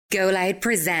Go Loud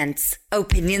presents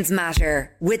Opinions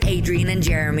Matter with Adrian and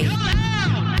Jeremy.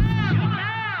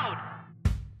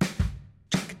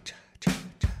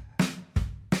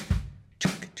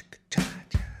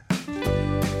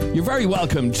 You're very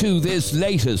welcome to this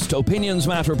latest Opinions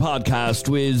Matter podcast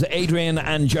with Adrian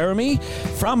and Jeremy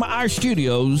from our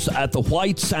studios at the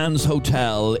White Sands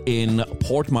Hotel in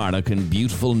Portmarnock in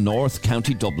beautiful North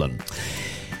County Dublin.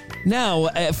 Now,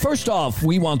 first off,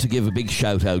 we want to give a big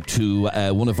shout out to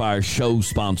one of our show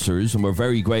sponsors, and we're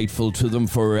very grateful to them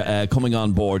for coming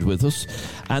on board with us.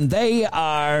 And they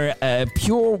are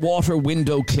Pure Water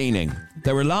Window Cleaning.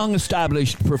 They're a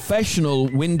long-established professional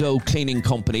window cleaning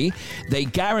company. They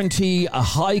guarantee a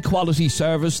high-quality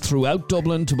service throughout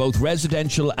Dublin to both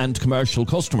residential and commercial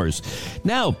customers.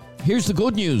 Now, here's the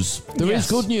good news. There is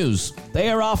good news.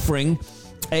 They are offering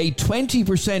a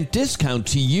 20% discount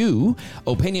to you,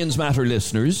 Opinions Matter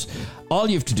listeners. All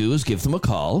you have to do is give them a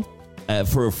call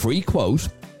for a free quote.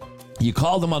 You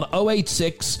call them on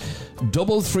 086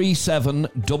 337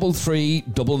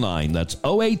 3399. That's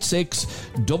 086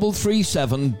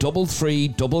 337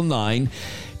 3399.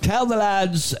 Tell the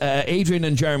lads Adrian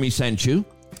and Jeremy sent you.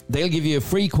 They'll give you a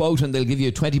free quote and they'll give you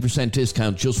a 20%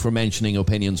 discount just for mentioning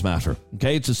Opinions Matter.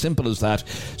 Okay, it's as simple as that.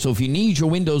 So if you need your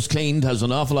windows cleaned, as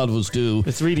an awful lot of us do,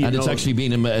 it's really and it's actually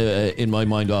been in my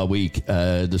mind all week,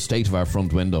 the state of our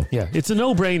front window. Yeah, it's a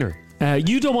no-brainer.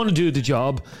 You don't want to do the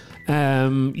job.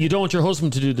 You don't want your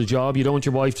husband to do the job. You don't want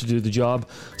your wife to do the job.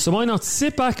 So why not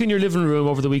sit back in your living room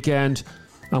over the weekend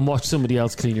and watch somebody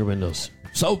else clean your windows?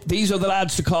 So these are the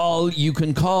lads to call. You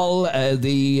can call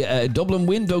the Dublin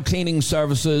Window Cleaning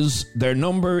Services. Their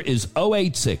number is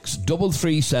 086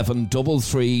 337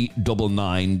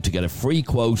 3399 to get a free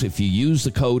quote. If you use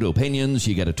the code OPINIONS,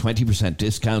 you get a 20%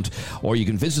 discount. Or you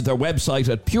can visit their website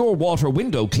at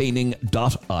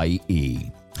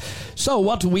purewaterwindowcleaning.ie. So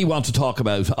what do we want to talk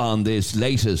about on this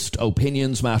latest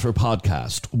Opinions Matter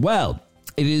podcast? Well,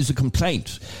 it is a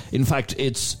complaint. In fact,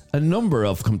 it's a number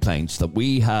of complaints that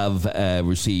we have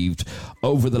received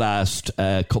over the last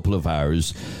couple of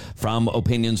hours from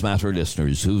Opinions Matter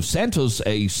listeners who've sent us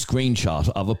a screenshot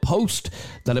of a post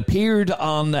that appeared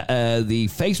on the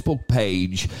Facebook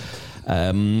page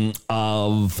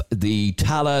of the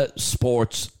Tallaght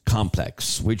Sports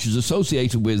Complex, which is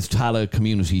associated with Tallaght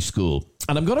Community School.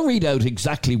 And I'm going to read out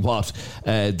exactly what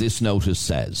this notice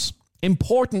says.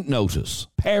 Important notice.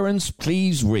 Parents,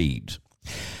 please read.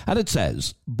 And it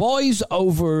says, boys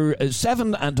over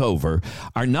 7 and over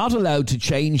are not allowed to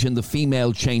change in the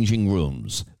female changing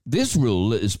rooms. This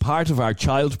rule is part of our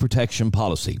child protection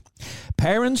policy.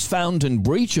 Parents found in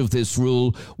breach of this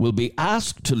rule will be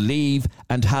asked to leave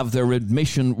and have their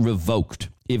admission revoked.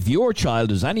 If your child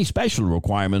has any special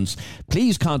requirements,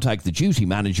 please contact the duty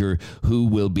manager who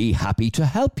will be happy to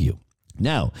help you.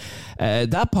 Now,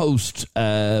 that post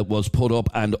was put up,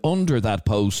 and under that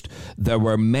post, there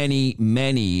were many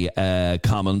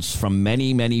comments from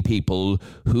many people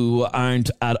who aren't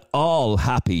at all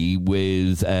happy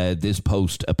with this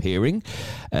post appearing.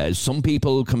 Some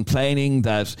people complaining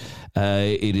that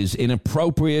it is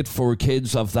inappropriate for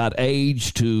kids of that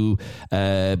age to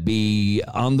be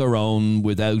on their own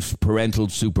without parental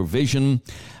supervision.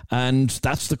 And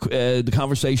that's the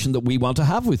conversation that we want to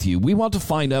have with you. We want to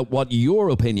find out what your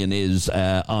opinion is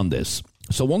on this.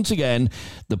 So once again,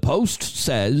 the post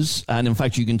says, and in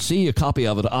fact you can see a copy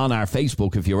of it on our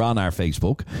Facebook if you're on our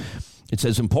Facebook. It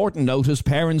says, important notice,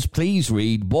 parents please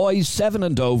read, boys 7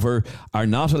 and over are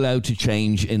not allowed to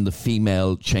change in the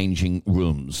female changing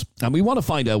rooms. And we want to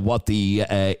find out what the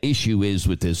issue is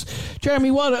with this.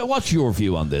 Jeremy, what's your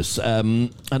view on this?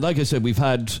 And like I said, we've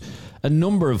had a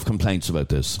number of complaints about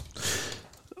this.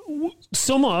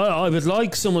 I would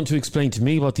like someone to explain to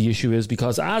me what the issue is,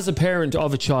 because as a parent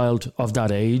of a child of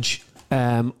that age,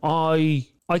 I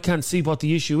can't see what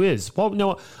the issue is.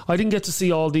 No, I didn't get to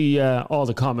see all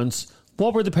the comments.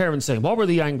 What were the parents saying? What were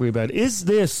they angry about? Is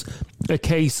this a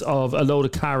case of a load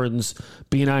of Karens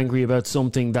being angry about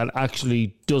something that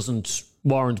actually doesn't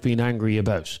warrant being angry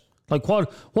about? Like,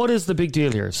 what is the big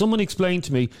deal here? Someone explain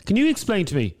to me. Can you explain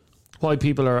to me why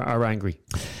people are angry?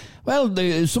 Well,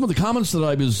 some of the comments that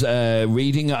I was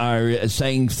reading are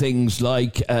saying things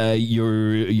like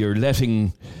you're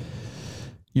letting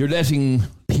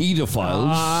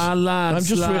paedophiles.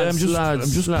 Lads, I'm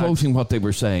just quoting what they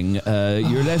were saying.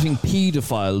 You're letting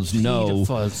paedophiles know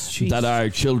that our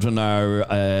children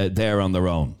are there on their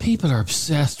own. People are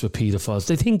obsessed with paedophiles.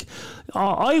 They think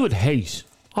I would hate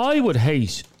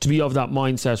to be of that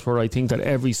mindset where I think that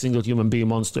every single human being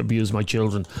wants to abuse my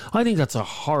children. I think that's a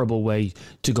horrible way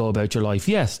to go about your life.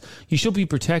 Yes, you should be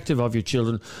protective of your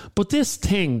children, but this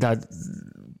thing that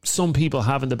some people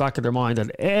have in the back of their mind that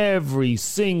every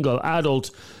single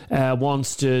adult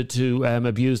wants to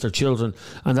abuse their children,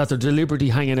 and that they're deliberately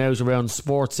hanging out around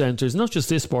sports centres, not just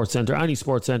this sports centre, any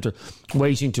sports centre,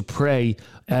 waiting to prey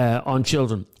on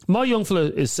children. My young fella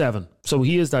is 7, so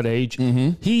he is that age.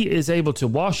 Mm-hmm. He is able to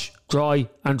wash, dry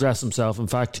and dress himself. In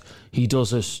fact, he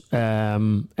does it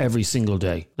every single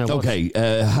day. Now, okay,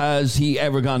 has he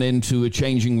ever gone into a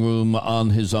changing room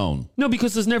on his own? No,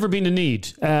 because there's never been a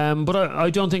need. But I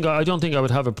don't think I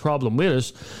would have a problem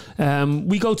with it.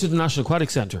 We go to the National Aquatic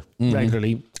Centre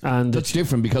regularly, and that's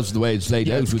different because of the way it's laid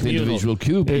out with individual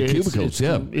cubicles.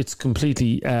 It's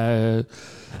completely.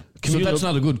 So that's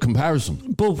not a good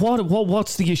comparison. But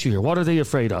what's the issue here? What are they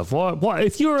afraid of? What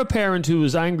if you're a parent who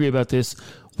is angry about this?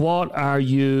 What are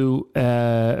you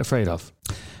afraid of?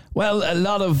 Well, a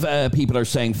lot of people are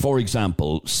saying, for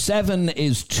example, 7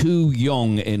 is too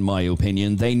young, in my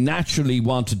opinion. They naturally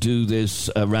want to do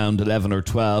this around 11 or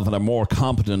 12 and are more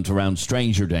competent around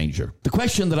stranger danger. The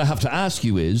question that I have to ask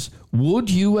you is, would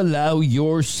you allow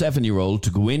your 7-year-old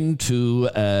to go into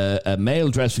a male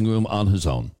dressing room on his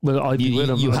own? Well, I'd be with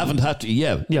him. You haven't had to,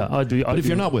 yeah. Yeah, I'd be. But if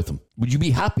you're not with him, would you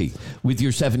be happy with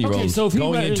your 7-year-old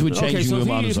going into a changing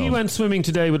room on his own? If he went swimming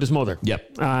today with his mother,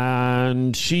 yep,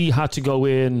 and she had to go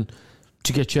in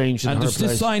to get changed in her place. And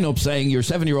there's this sign up saying your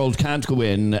 7-year-old can't go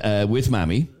in with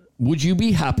Mammy. Would you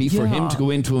be happy for him to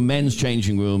go into a men's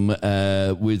changing room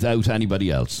without anybody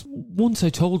else? Once I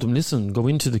told him, listen, go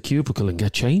into the cubicle and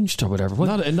get changed or whatever.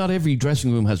 Not every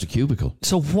dressing room has a cubicle.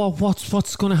 So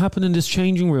what's going to happen in this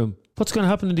changing room? What's going to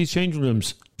happen in these changing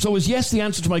rooms? So is yes the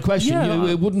answer to my question? Yeah,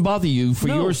 it wouldn't bother you for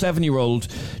your 7-year-old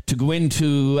to go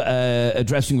into a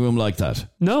dressing room like that?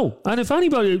 No. And if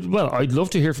anybody... Well, I'd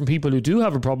love to hear from people who do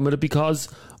have a problem with it, because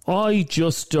I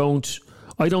just don't...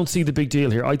 I don't see the big deal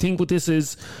here. I think what this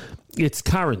is, it's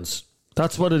Karens.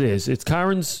 That's what it is. It's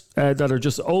Karens that are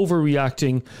just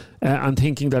overreacting and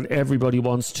thinking that everybody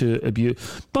wants to abuse.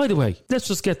 By the way, let's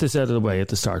just get this out of the way at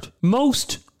the start.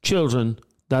 Most children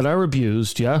that are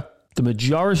abused, the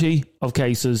majority of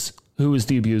cases, who is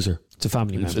the abuser? It's a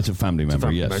family member. It's a family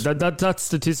member, yes. That's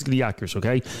statistically accurate,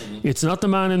 okay? It's not the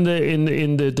man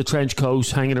in the trench coat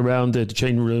hanging around the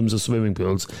changing rooms or swimming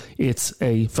pools. It's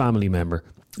a family member.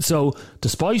 So,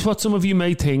 despite what some of you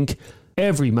may think,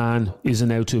 every man isn't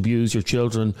out to abuse your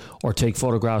children or take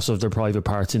photographs of their private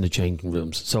parts in the changing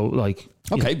rooms. So,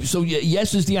 Okay, so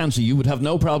yes is the answer. You would have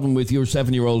no problem with your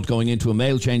 7-year-old going into a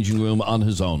male changing room on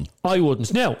his own? I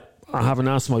wouldn't. Now, I haven't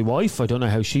asked my wife. I don't know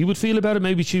how she would feel about it.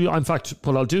 Maybe she... In fact,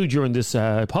 what I'll do during this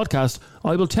podcast,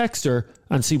 I will text her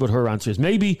and see what her answer is.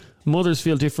 Maybe mothers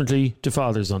feel differently to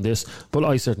fathers on this, but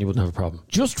I certainly wouldn't have a problem.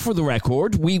 Just for the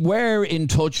record, we were in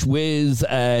touch with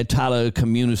Tallaght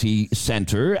Community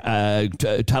Centre,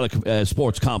 Tallaght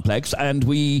Sports Complex, and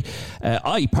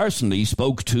I personally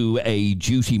spoke to a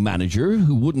duty manager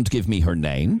who wouldn't give me her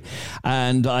name,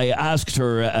 and I asked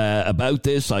her about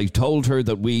this. I told her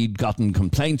that we'd gotten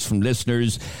complaints from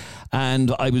listeners,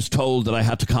 and I was told that I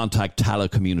had to contact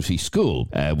Tallaght Community School.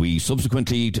 We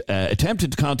subsequently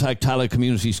attempted to contact Tallaght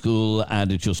Community School, and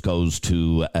it just goes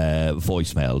to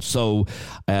voicemail. So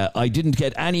I didn't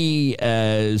get any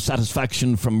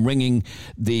satisfaction from ringing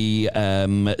the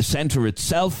centre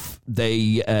itself.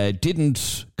 They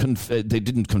didn't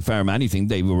confirm anything.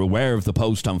 They were aware of the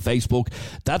post on Facebook.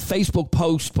 That Facebook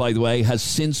post, by the way, has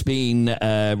since been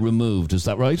removed. Is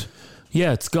that right?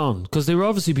 Yeah, it's gone, because they were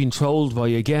obviously being trolled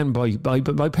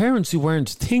by parents who weren't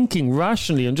thinking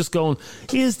rationally and just going,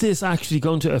 is this actually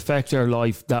going to affect our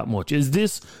life that much? Is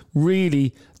this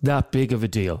really that big of a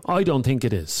deal? I don't think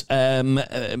it is. Where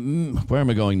am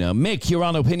I going now? Mick, you're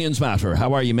on Opinions Matter.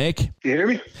 How are you, Mick? Can you hear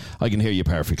me? I can hear you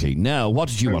perfectly. Now, what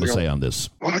did you want to say on this?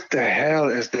 What the hell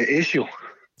is the issue?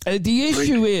 The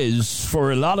issue is,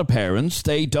 for a lot of parents,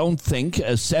 they don't think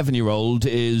a 7-year-old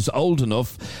is old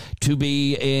enough to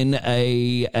be in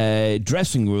a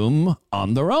dressing room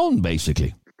on their own,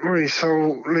 basically. Right,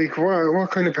 so, what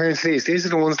kind of parents are these? These are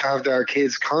the ones that have their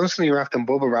kids constantly wrapped in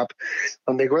bubble wrap,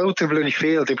 and they go out to the bloody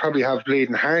field, they probably have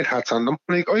bleeding hard hats on them.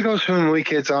 I go swimming with my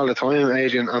kids all the time,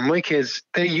 Adrian, and my kids,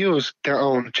 they use their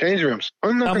own change rooms.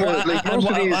 I'm not going to, most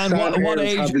of these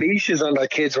parents have leashes on their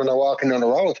kids when they're walking on the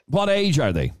road. What age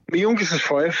are they? My youngest is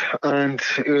 5, and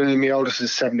my oldest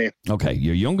is 17. Okay,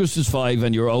 your youngest is 5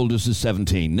 and your oldest is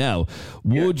 17. Now,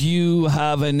 would you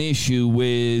have an issue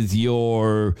with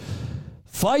your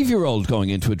 5-year-old going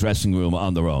into a dressing room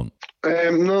on their own?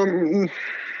 No,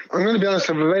 I'm going to be honest.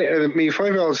 My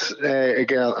 5-year-old's a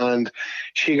girl, and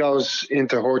she goes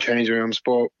into her changing rooms.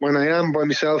 But when I am by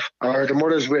myself, or the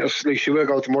mother's with us, like she will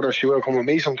go to the mother, she will come with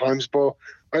me sometimes. But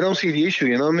I don't see the issue,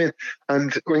 you know what I mean?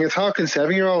 And when you're talking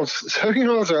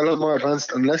 7-year-olds are a lot more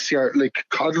advanced unless you're like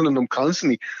coddling them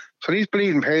constantly. So these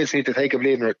bleeding parents need to take a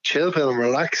bleeding chill pill and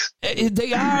relax.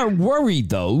 They are worried,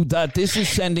 though, that this is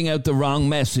sending out the wrong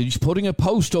message. Putting a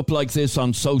post up like this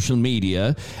on social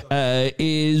media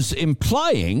is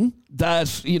implying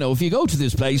that, you know, if you go to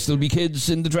this place, there'll be kids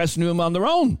in the dressing room on their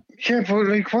own. Yeah, but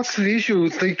like, what's the issue?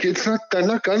 Like, they're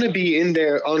not going to be in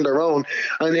there on their own.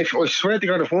 And if I swear to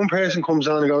God, if one person comes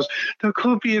on and goes, there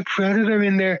could be a predator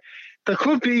in there. There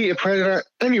could be a predator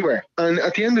anywhere. And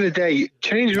at the end of the day,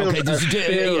 changing rooms are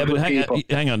filled with people.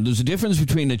 Hang on. There's a difference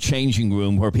between a changing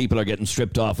room where people are getting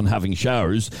stripped off and having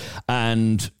showers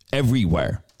and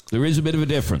everywhere. There is a bit of a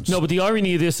difference. No, but the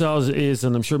irony of this is,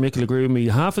 and I'm sure Mick will agree with me,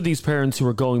 half of these parents who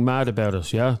are going mad about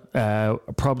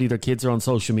it, probably their kids are on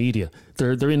social media.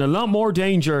 They're in a lot more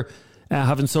danger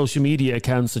having social media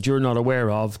accounts that you're not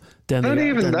aware of than not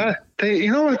even that.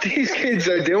 You know what these kids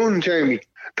are doing, Jeremy?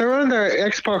 They're on their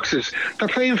Xboxes. They're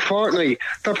playing Fortnite.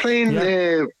 They're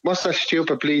playing what's that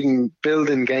stupid bleeding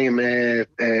building game? Well,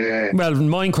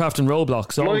 Minecraft and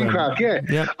Roblox. Minecraft,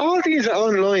 yeah. All these are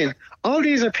online. All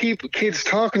these are kids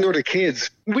talking to other kids.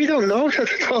 We don't know that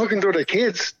they're talking to other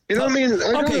kids. You know what I mean?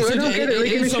 I don't get it.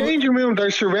 Like in a changing room,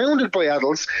 they're surrounded by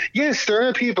adults. Yes, there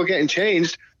are people getting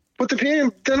changed. But they're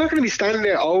not going to be standing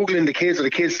there ogling the kids, or the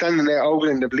kids standing there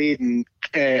ogling the bleeding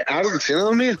adults, you know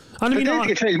what I mean?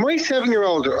 Get changed. My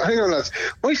 7-year-old, hang on lads,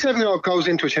 my 7-year-old goes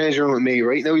into a changing room with me,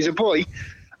 right? Now he's a boy,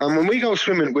 and when we go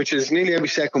swimming, which is nearly every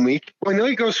second week, when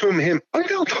I go swimming with him, I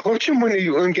don't touch him when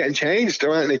I'm getting changed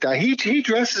or anything like that. He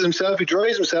dresses himself, he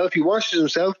dries himself, he washes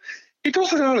himself. He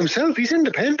does it all himself. He's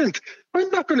independent. I'm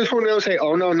not going to turn around and say,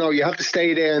 oh, no, you have to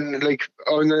stay there and, like,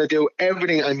 I'm going to do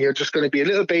everything and you're just going to be a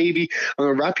little baby. I'm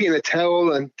going to wrap you in a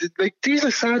towel. And, like, these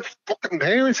are sad fucking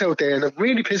parents out there, and it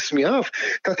really pisses me off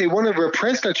that they want to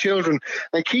repress their children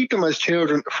and keep them as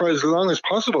children for as long as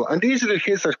possible. And these are the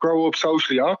kids that grow up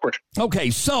socially awkward.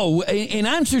 Okay, so in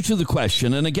answer to the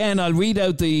question, and again, I'll read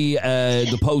out the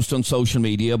post on social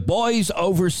media, boys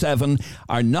over 7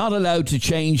 are not allowed to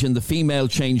change in the female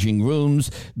changing rooms.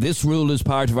 This rule is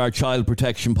part of our child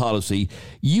protection policy.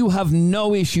 You have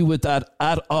no issue with that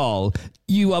at all.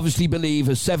 You obviously believe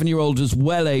a 7-year-old is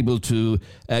well able to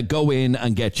go in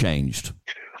and get changed.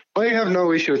 I have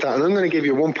no issue with that, and I'm going to give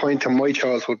you 1 point to my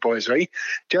childhood, boys, right?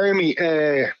 Jeremy,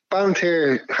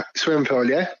 Ballantyre swimming pool,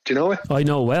 yeah? Do you know it? I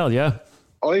know well, yeah.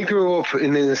 I grew up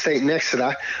in the estate next to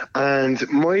that, and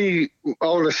my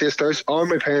older sisters, all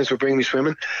my parents would bring me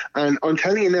swimming, and I'm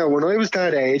telling you now, when I was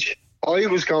that age, I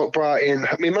was brought in.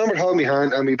 My mum would hold my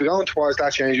hand and we'd be going towards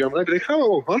that change room. And I'd be like,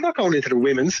 "Oh, I'm not going into the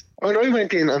women's." And I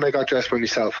went in and I got dressed by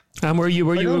myself. And were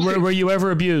you ever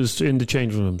abused in the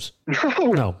change rooms?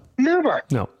 No, never.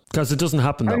 No, because it doesn't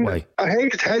happen that way. I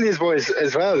hate to tell you, boys,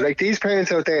 as well. Like these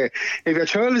parents out there, if your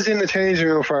child is in the changing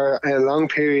room for a long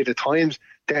period of times,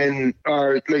 then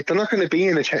they're not going to be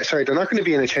in a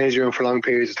changing room for long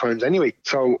periods of times anyway.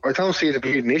 So I don't see it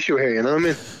being an issue here. You know what I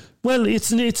mean? Well,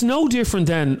 it's no different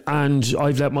then, and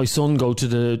I've let my son go to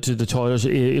the toilet.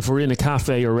 If we're in a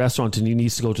cafe or restaurant and he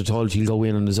needs to go to the toilet, he'll go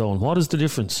in on his own. What is the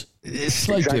difference? It's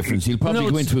slight difference. He'll probably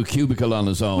go into a cubicle on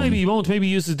his own. Maybe he won't. Maybe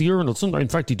he uses the urinal. In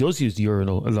fact, he does use the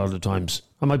urinal a lot of the times.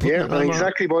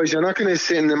 Exactly, boys. You're not going to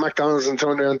sit in the McDonald's and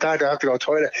turn around, Dad, I have to go to the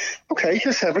toilet. Okay,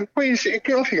 you're 7. Get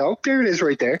off you go. There it is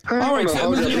right there. All right.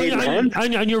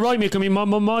 And you're right, Mick. I mean,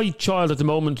 my child at the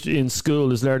moment in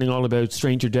school is learning all about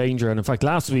stranger danger. And in fact,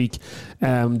 last week,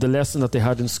 the lesson that they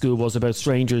had in school was about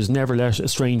strangers. Never let a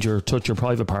stranger touch your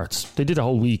private parts. They did a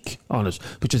whole week on it,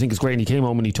 which I think is great. And he came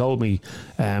home and he told me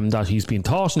that he's been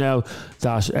taught now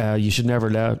that you should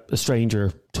never let a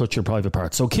stranger touch your private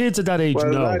parts. So kids at that age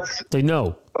they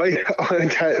know.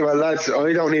 Lads,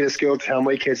 I don't need a school to tell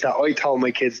my kids that. I told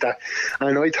my kids that,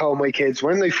 and I told my kids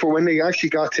when they actually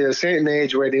got to a certain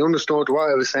age where they understood what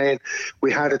I was saying,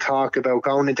 we had a talk about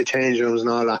going into change rooms and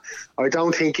all that. I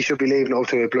don't think you should be leaving up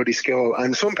to a bloody school.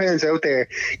 And some parents out there,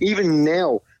 even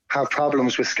now, have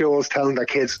problems with schools telling their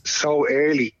kids so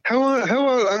early. How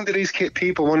long do these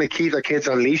people want to keep their kids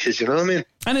on leashes, you know what I mean?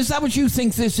 And is that what you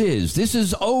think this is? This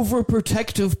is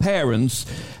overprotective parents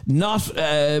not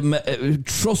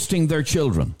trusting their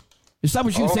children. Is that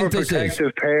what you think this is?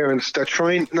 Overprotective parents, they're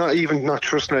trying, not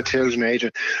trusting their children,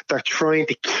 Adrian. They're trying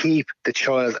to keep the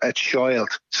child a child.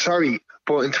 Sorry,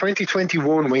 but in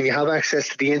 2021, when you have access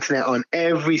to the internet on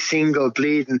every single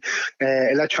bleeding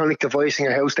electronic device in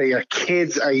your house that your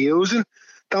kids are using,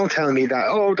 don't tell me that.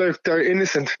 Oh, they're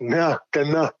innocent. No, they're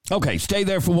not. Okay, stay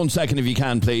there for 1 second if you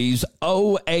can, please.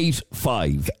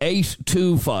 085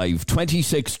 825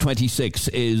 2626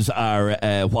 is our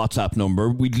WhatsApp number.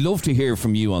 We'd love to hear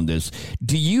from you on this.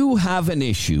 Do you have an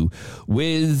issue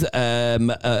with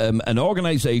an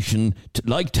organisation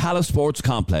like Tallaght Sports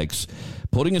Complex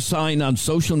putting a sign on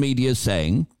social media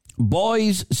saying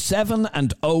boys 7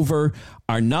 and over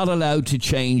are not allowed to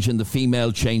change in the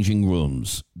female changing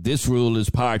rooms? This rule is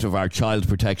part of our child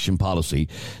protection policy.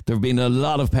 There have been a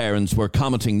lot of parents who are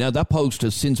commenting. Now, that post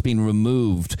has since been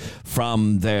removed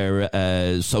from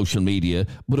their social media,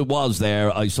 but it was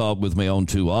there. I saw it with my own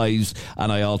two eyes,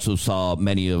 and I also saw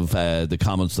many of the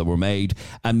comments that were made,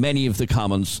 and many of the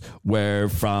comments were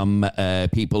from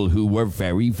people who were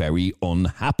very, very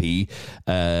unhappy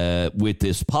with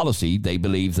this policy. They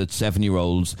believe that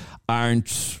 7-year-olds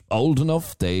aren't old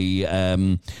enough.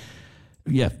 They're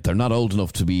not old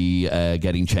enough to be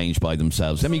getting changed by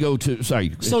themselves. Let me go to,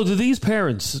 sorry. So do these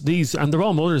parents, and they're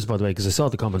all mothers, by the way, because I saw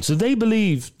the comments, do they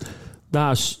believe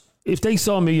that if they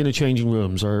saw me in a changing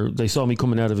rooms, or they saw me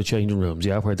coming out of a changing rooms,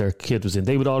 where their kid was in,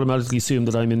 they would automatically assume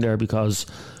that I'm in there because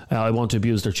I want to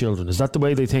abuse their children? Is that the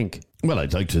way they think? Well,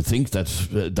 I'd like to think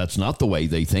that's not the way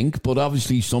they think, but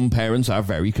obviously some parents are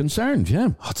very concerned,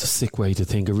 Oh, it's a sick way to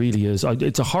think, it really is.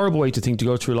 It's a horrible way to think, to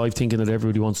go through life thinking that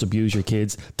everybody wants to abuse your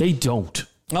kids. They don't.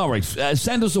 All right,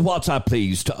 send us a WhatsApp,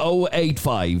 please, to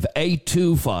 085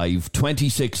 825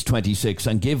 2626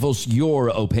 and give us your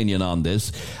opinion on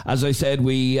this. As I said,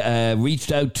 we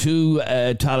reached out to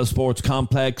Tallaght Sports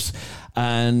Complex,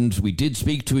 and we did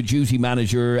speak to a duty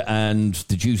manager, and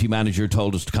the duty manager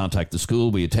told us to contact the school.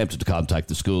 We attempted to contact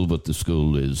the school, but the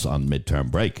school is on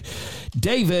midterm break.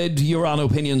 David, you're on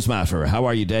Opinions Matter. How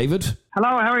are you, David? Hello,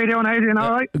 how are you doing, Adrian?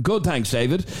 All right? Good, thanks,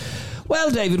 David.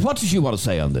 Well, David, what did you want to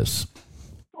say on this?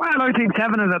 Well, I think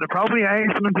 7 is at appropriate age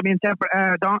for them to be in separate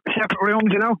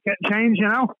rooms, getting changed,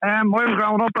 I was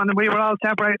growing up and we were all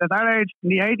separated at that age in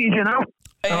the 80s,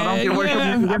 So I don't think we're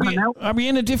something different now. Are we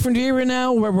in a different era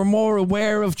now where we're more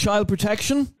aware of child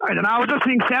protection? I don't know. I just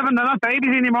think 7, they're not babies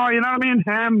anymore, you know what I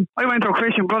mean? I went to a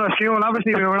Christian Brothers school.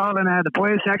 Obviously, we were all in the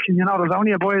boys section, there's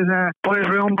only a boys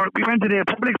room. But we went to the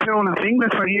public school in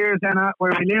Singlet for years then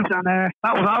where we lived, and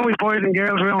that was always boys and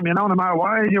girls room, no matter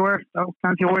what age you were. So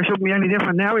can't see why it shouldn't be any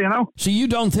different now, So you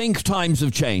don't think times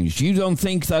have changed? You don't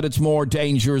think that it's more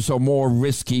dangerous or more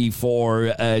risky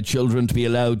for children to be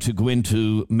allowed to go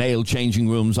into male changing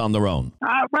rooms on their own?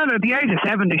 Well, at the age of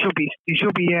 7, they should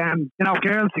be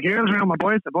girls to girls room, or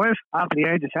boys to boys after the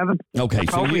age of 7. Okay,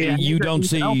 so you don't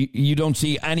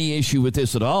see any issue with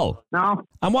this at all? No.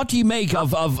 And what do you make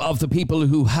of the people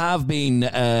who have been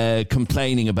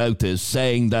complaining about this,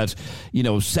 saying that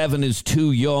 7 is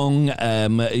too young?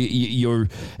 You're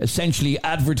essentially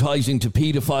advertising to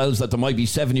paedophiles that there might be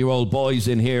 7-year-old boys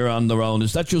in here on their own.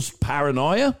 Is that just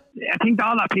paranoia? I think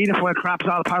all that paedophile crap's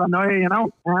all paranoia,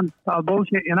 it's all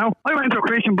bullshit, I went to a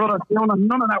Christian Brothers school and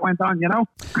none of that went on,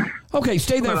 Okay,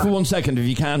 stay there for 1 second if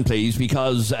you can, please,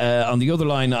 because on the other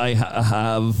line I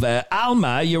have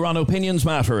Alma. You're on Opinions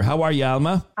Matter. How are you,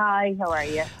 Alma? Hi, how are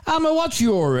you? Alma, what's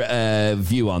your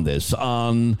view on this?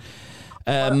 Well,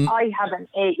 I have an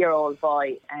 8-year-old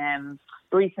boy.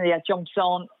 Recently at Jump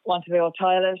Zone, wanted to go to the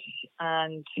toilet,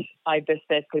 and I just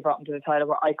basically brought him to the toilet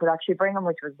where I could actually bring him,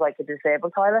 which was like a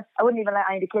disabled toilet. I wouldn't even let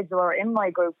any of the kids who were in my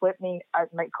group with me,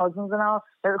 my cousins and all,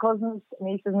 their cousins,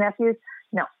 nieces, nephews.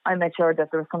 No, I made sure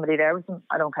that there was somebody there with them.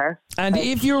 I don't care. And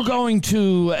if you're going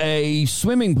to a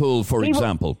swimming pool, for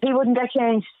example? He wouldn't get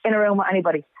changed in a room with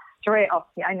anybody. Straight up.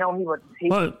 I know he wouldn't.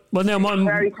 Well, now,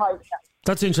 very tight.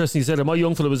 That's interesting you said that. My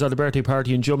young fella was at a birthday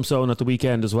party in Jump Zone at the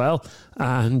weekend as well,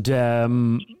 and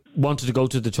wanted to go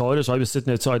to the toilet. So I was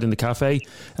sitting outside in the cafe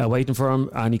waiting for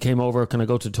him, and he came over, can I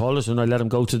go to the toilet? And I let him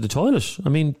go to the toilet. I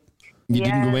mean... You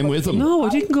didn't go in with him? No, I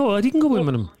didn't go in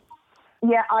with him.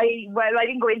 Yeah, I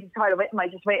didn't go into the toilet with him. I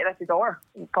just waited at the door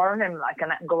for him, and let him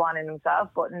go on in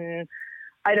himself. But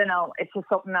I don't know. It's just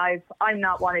something I'm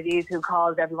not one of these who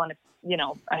calls everyone,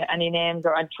 any names,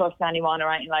 or I trust anyone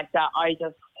or anything like that. I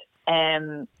just...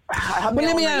 well,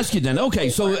 let me ask you then. Okay,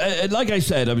 so like I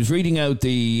said, I was reading out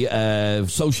the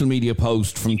social media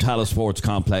post from Tallaght Sports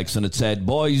Complex, and it said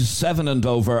boys 7 and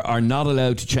over are not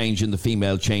allowed to change in the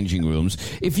female changing rooms.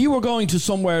 If you were going to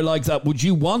somewhere like that, would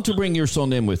you want to bring your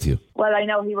son in with you? Well, I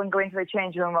know he wouldn't go into a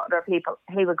changing room with other people.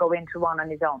 He would go into one on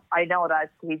his own. I know that.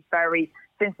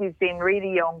 Since he's been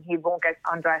really young, he won't get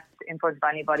undressed in front of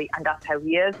anybody, and that's how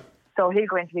he is. So he'll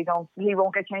go into his own. He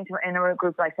won't get changed in a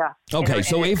group like that. Okay,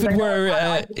 so if it were...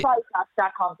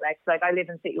 that complex, like I live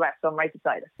in City West, so I'm right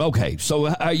beside it. Okay,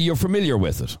 so you're familiar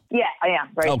with it? Yeah, I am.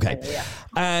 Very okay. familiar, yeah.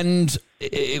 And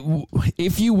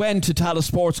if you went to Tallaght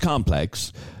Sports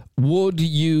Complex... Would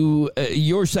you,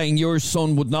 you're saying your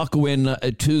son would not go in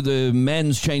to the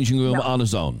men's changing room on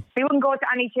his own? He wouldn't go to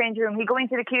any changing room. He'd go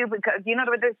into the cubicle. You know,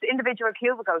 there's individual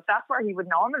cubicles. That's where he would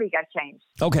normally get changed.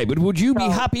 Okay, but would you be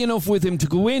happy enough with him to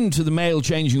go into the male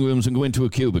changing rooms and go into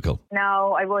a cubicle?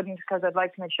 No, I wouldn't, because I'd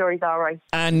like to make sure he's all right.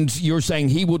 And you're saying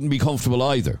he wouldn't be comfortable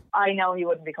either? I know he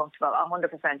wouldn't be comfortable, 100%.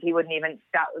 He wouldn't even,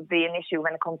 that would be an issue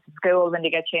when it comes to school, when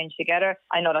they get changed together.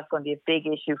 I know that's going to be a big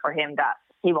issue for him, that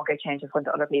he won't get changed in front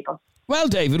of other people. Well,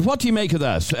 David, what do you make of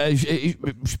that?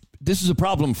 This is a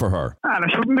problem for her. There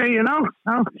shouldn't be, you know.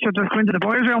 No, should just go into the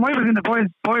boys' room. I was in the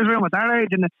boys' room at that age,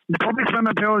 in the public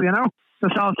swimming pool, you know.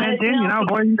 Just all sent in, you know,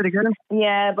 boys together.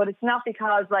 Yeah, but it's not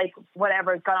because, like,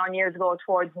 whatever's gone on years ago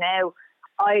towards now.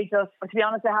 To be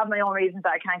honest, I have my own reasons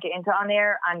that I can't get into on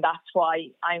air, and that's why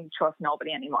I trust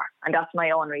nobody anymore. And that's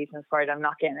my own reasons for it. I'm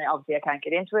not getting it. Obviously, I can't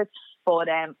get into it. But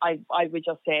I would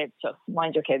just say, just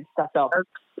mind your kids. That's all.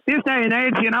 This day and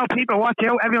age, you know, people watch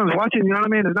out. Everyone's watching, you know what I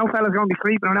mean? There's no fellas going to be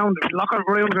creeping around the locker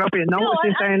rooms or up being noticed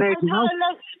this day and age, you know?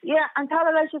 And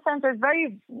Tallaght Leisure Centre is a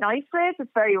very nice place. It's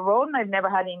very rodent. I've never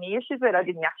had any issues with it. I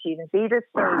didn't actually even see this.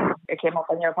 So it came up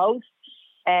on your post.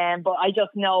 But I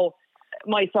just know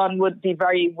my son would be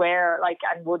very aware,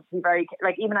 and would be very,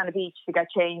 even on the beach to get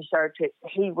changed,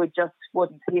 he would just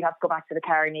wouldn't. He'd have to go back to the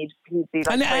car and he'd be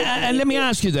like... And let me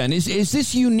ask you then, is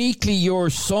this uniquely your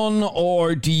son,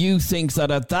 or do you think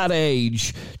that at that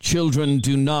age, children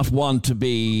do not want to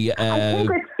be... I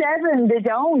think at 7, they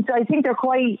don't. I think they're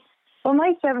quite... Well,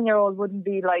 my 7-year-old wouldn't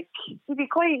be he'd be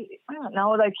quite, I don't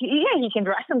know, he can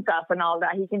dress himself and all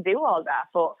that. He can do all that,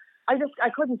 but... I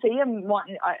couldn't see him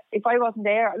wanting, if I wasn't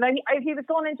there. If he was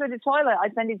going into the toilet,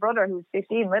 I'd send his brother, who's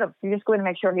 15, with him. You just go in and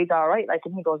make sure he's all right,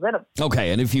 and he goes with him.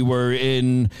 Okay, and if you were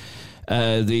in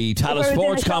the Tallaght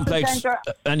Sports Complex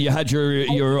and you had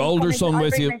your older son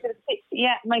with you...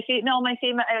 My female,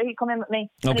 he'd come in with me.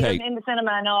 Okay. In the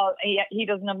cinema and all, he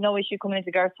doesn't have no issue coming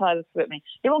into girls' toilets with me.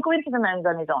 He won't go into the men's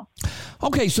on his own.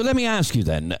 Okay, so let me ask you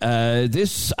then.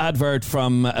 This advert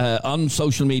from on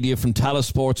social media from Tallaght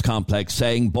Sports Complex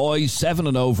saying boys 7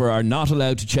 and over are not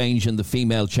allowed to change in the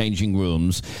female changing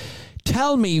rooms.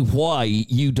 Tell me why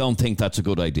you don't think that's a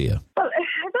good idea. Well,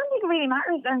 I don't think it really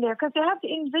matters down there, because they have the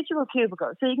individual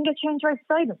cubicles, so you can get changed right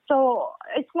beside them. So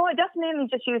it's more, that's mainly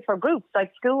just used for groups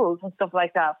like schools and stuff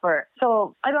like that.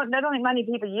 So I don't think many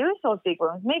people use those big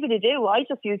rooms. Maybe they do. I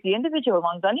just use the individual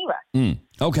ones anyway.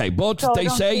 Okay, but so they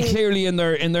say clearly in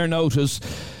their notice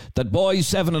that boys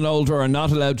 7 and older are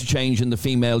not allowed to change in the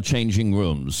female changing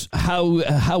rooms.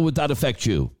 How would that affect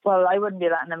you? Well, I wouldn't be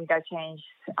letting them get changed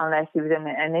unless he was in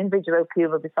an individual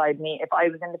cubicle beside me. If I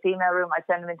was in the female room, I'd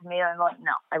send him into me and no,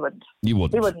 I wouldn't. You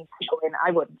wouldn't? He wouldn't go in.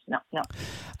 I wouldn't. No.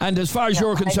 And as far as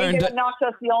you're concerned... I think not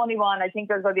just the only one. I think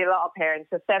there's going to be a lot of parents.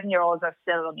 The 7-year-olds are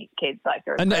still only kids.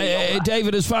 And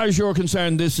David, as far as you're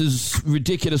concerned, this is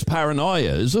ridiculous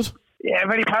paranoia, is it? Yeah,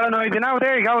 very paranoid. You know,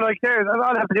 there you go. All they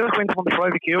have to do is go into one of the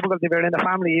private cubicles if you're in the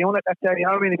family unit. That's you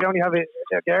know what I mean? If you only have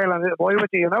a girl and a boy with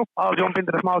you, you know, I'll jump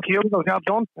into the small cubicle, job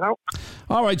done, you know.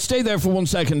 All right, stay there for 1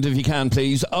 second if you can,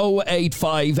 please.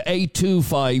 085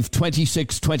 825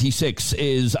 2626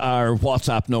 is our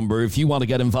WhatsApp number if you want to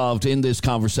get involved in this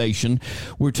conversation.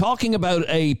 We're talking about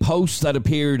a post that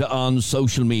appeared on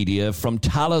social media from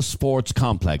Tallaght Sports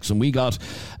Complex, and we got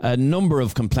a number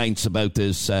of complaints about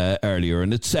this earlier,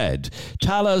 and it said,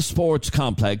 Tallaght Sports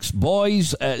Complex,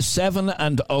 boys 7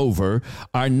 and over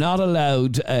are not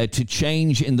allowed to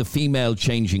change in the female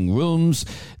changing rooms.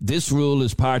 This rule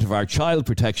is part of our child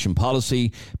protection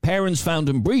policy. Parents found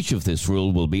in breach of this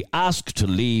rule will be asked to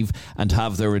leave and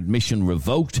have their admission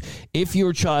revoked. If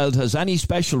your child has any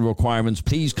special requirements,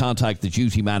 please contact the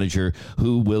duty manager,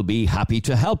 who will be happy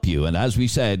to help you. And as we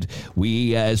said,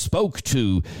 we spoke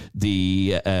to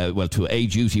to a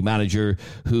duty manager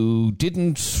who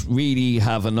didn't really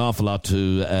have an awful lot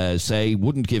to say,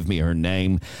 wouldn't give me her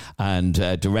name, and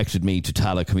directed me to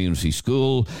Tallaght Community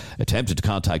School. Attempted to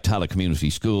contact Tallaght Community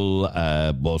School,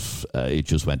 but it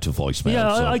just went to voicemail.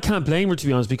 Yeah, so. I can't blame her, to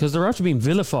be honest, because they're after being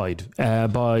vilified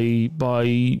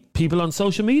by people on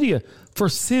social media for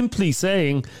simply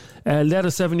saying, let a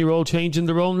 7-year-old change in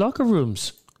their own locker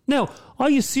rooms. Now,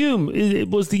 I assume it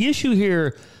was the issue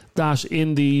here that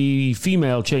in the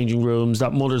female changing rooms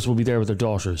that mothers will be there with their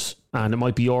daughters, and it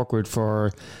might be awkward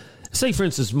for, say for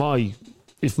instance,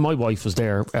 if my wife was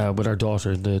there with our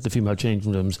daughter in the female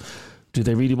changing rooms, do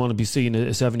they really want to be seeing a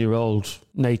 7-year-old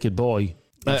naked boy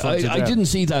I didn't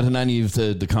see that in any of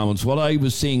the comments. What I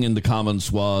was seeing in the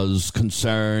comments was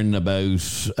concern about,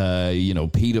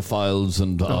 paedophiles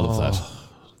and all of that.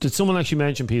 Did someone actually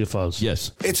mention paedophiles?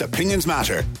 Yes. It's Opinions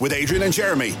Matter with Adrian and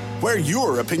Jeremy, where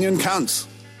your opinion counts.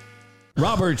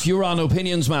 Robert, you're on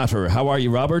Opinions Matter. How are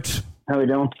you, Robert? How are we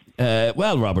doing?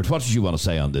 Well, Robert, what did you want to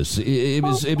say on this? It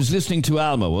was listening to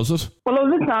Alma, was it? Well, I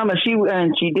was listening to Alma.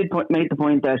 She did make the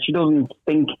point that she doesn't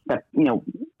think that, she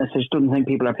doesn't think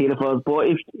people are pedophiles. But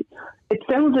it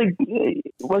sounds like,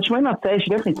 well, she might not say, she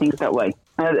definitely thinks that way.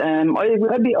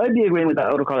 I'd be agreeing with that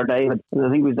out of colour David. I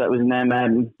think that was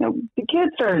name. The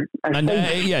kids are and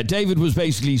David was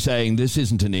basically saying this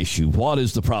isn't an issue. What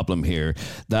is the problem here?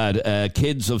 That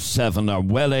kids of 7 are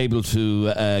well able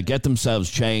to get themselves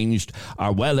changed,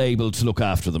 are well able to look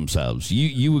after themselves.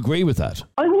 You agree with that?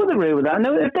 I would agree with that.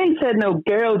 Now, if they said no,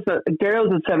 girls at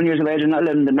 7 years of age are not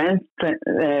living in the men's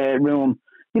room,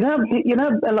 you'd have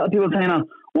a lot of people saying,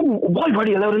 why were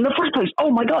they allowed in the first place? Oh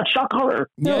my God, shock horror.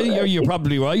 Yeah, you're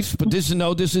probably right. But this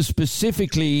is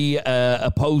specifically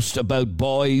a post about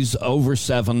boys over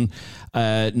 7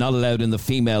 not allowed in the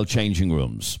female changing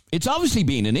rooms. It's obviously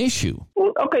been an issue.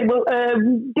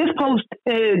 This post,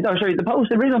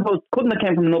 the original post couldn't have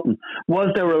came from nothing.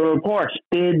 Was there a report?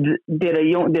 Did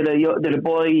a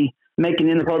boy make an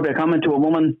inappropriate comment to a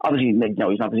woman? Obviously,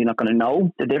 he's obviously not going to know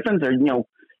the difference, or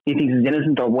he thinks he's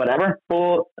innocent or whatever.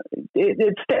 But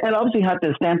it obviously had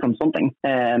to stem from something,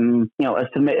 as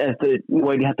to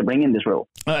why they had to bring in this rule.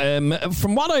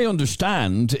 From what I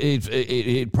understand,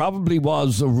 it probably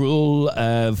was a rule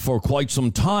for quite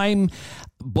some time,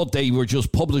 but they were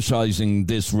just publicising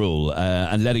this rule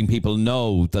and letting people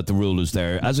know that the rule is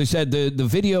there. As I said,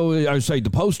 the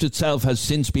post itself has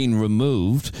since been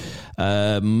removed.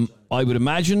 I would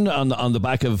imagine on the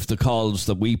back of the calls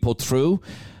that we put through.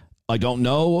 I don't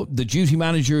know. The duty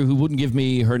manager, who wouldn't give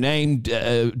me her name,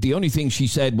 the only thing she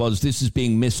said was this is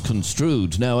being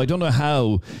misconstrued. Now, I don't know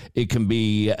how it can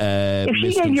be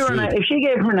misconstrued. If she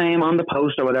gave her name on the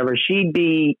post or whatever, she'd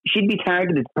be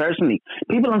targeted personally.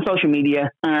 People on social media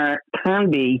can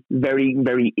be very,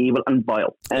 very evil and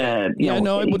vile. I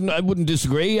wouldn't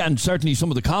disagree. And certainly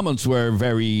some of the comments were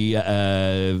very,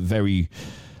 very...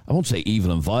 I won't say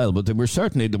evil and vile, but there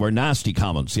were nasty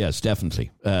comments. Yes,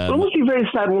 definitely. It must be a very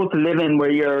sad world to live in,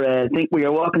 where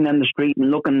you're walking down the street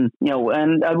and looking,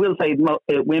 and I will say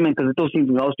women, because it does seem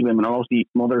to be mostly women or mostly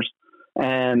mothers,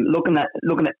 looking at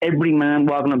every man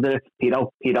walking up there, pedo,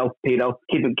 keep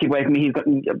away from me.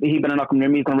 He better not come near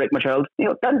me. He's going to rape my child.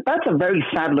 That's a very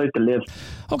sad life to live.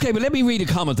 Okay, but let me read a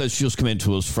comment that's just come in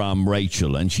to us from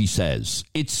Rachel, and she says,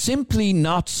 it's simply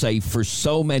not safe for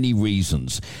so many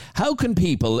reasons. How can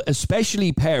people,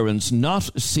 especially parents, not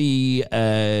see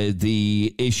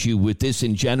the issue with this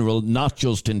in general, not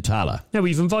just in Tallaght? Yeah,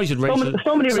 we've invited Rachel.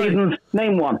 So many reasons.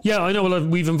 Name one. Yeah, I know. Well,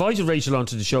 we've invited Rachel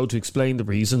onto the show to explain the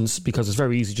reasons, because it's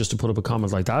very easy just to put up a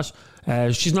comment like that.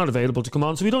 She's not available to come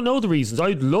on, so we don't know the reasons.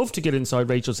 I'd love to get inside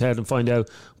Rachel's head and find out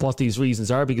what these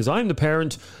reasons are, because I'm the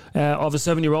parent of a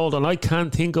 7-year-old and I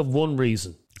can't think of one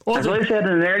reason. As I said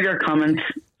in an earlier comment,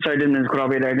 sorry, I didn't mean to cut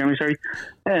off you there, Jeremy, sorry.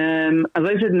 As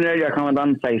I said in an earlier comment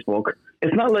on Facebook,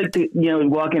 it's not like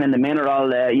walking and the men are all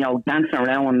dancing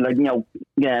around and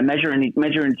measuring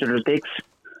each other's dicks.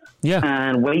 Yeah.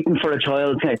 And waiting for a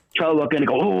child walk in and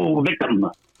go, oh, victim.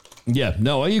 Yeah,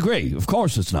 no, I agree. Of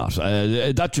course it's not.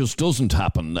 That just doesn't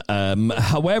happen.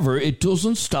 However, it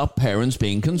doesn't stop parents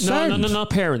being concerned. No,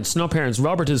 not parents.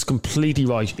 Robert is completely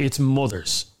right. It's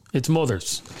mothers.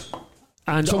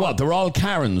 And so what? They're all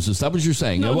Karens? Is that what you're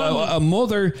saying? No. A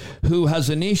mother who has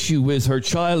an issue with her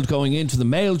child going into the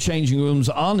male changing rooms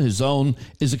on his own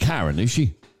is a Karen, is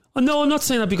she? No, I'm not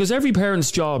saying that, because every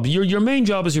parent's job, your main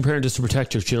job as your parent is to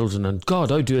protect your children, and God,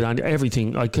 I do it and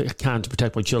everything I can to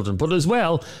protect my children. But as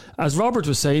well, as Robert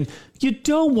was saying, you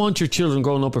don't want your children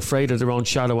growing up afraid of their own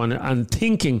shadow and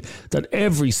thinking that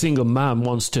every single man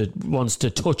wants to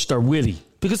touch their willy,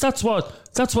 because that's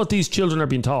what these children are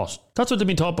being taught. That's what they've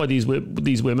been taught by these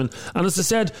women. And as I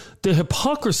said, the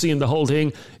hypocrisy in the whole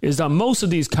thing is that most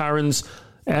of these Karens,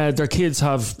 their kids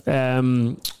have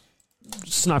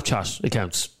Snapchat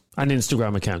accounts and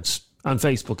Instagram accounts and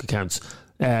Facebook accounts.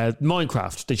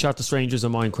 Minecraft, they chat to strangers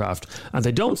on Minecraft, and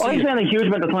they don't. I spend a huge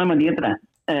amount of time on the internet.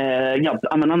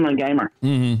 I'm an online gamer.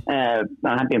 Mm-hmm. I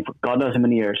have been for God knows how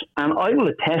many years, and I will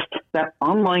attest that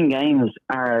online games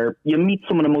you meet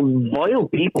some of the most vile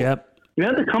people. Yep. You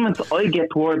know the comments I get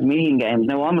towards me in games.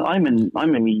 Now I'm in my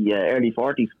early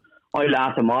 40s. I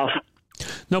laugh them off.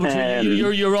 No, but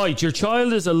you're right. Your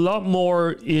child is a lot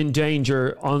more in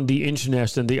danger on the internet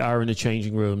than they are in the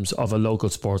changing rooms of a local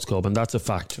sports club, and that's a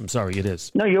fact. I'm sorry, it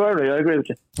is. No, you are right. I agree with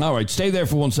you. All right, stay there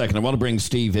for 1 second. I want to bring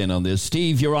Steve in on this.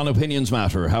 Steve, you're on Opinions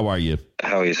Matter. How are you?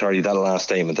 How are you? Sorry, that last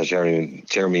statement that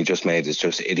Jeremy just made is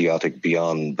just idiotic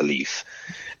beyond belief.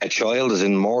 A child is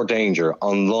in more danger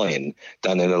online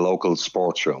than in a local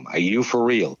sports room. Are you for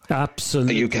real?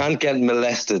 Absolutely. You can't get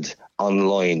molested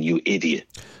online, you idiot.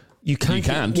 You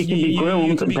can't. You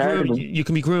can be groomed. You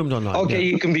can be groomed online. Okay,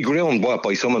 you can be groomed, what,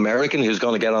 by some American who's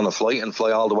going to get on a flight and fly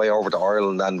all the way over to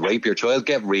Ireland and rape your child?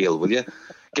 Get real, will you?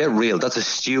 Get real. That's a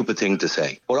stupid thing to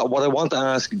say. But what I want to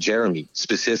ask Jeremy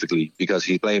specifically, because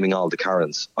he's blaming all the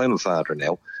Karens. I'm a father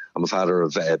now. I'm a father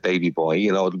of a baby boy.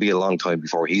 You know, it'll be a long time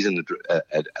before he's in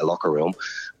a locker room.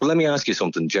 But let me ask you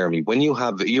something, Jeremy. When you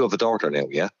have a daughter now,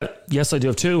 yeah? Yes, I do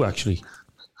have two, actually.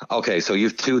 Okay, so you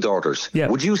have two daughters. Yeah.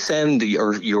 Would you send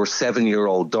your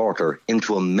 7-year-old daughter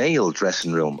into a male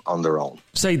dressing room on their own?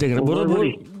 Say that again.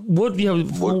 Would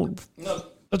you? No.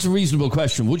 That's a reasonable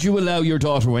question. Would you allow your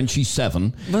daughter when she's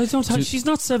 7? But I don't have. She's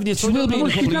not 7 yet. She will be in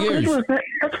a couple of years.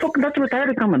 That's a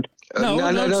retarded comment. No,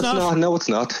 it's not. No, it's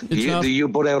not. You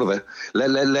butt out of it.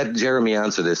 Let Jeremy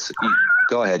answer this.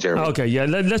 Go ahead, Jeremy. Okay, yeah.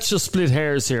 Let's just split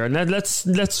hairs here, and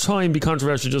let's try and be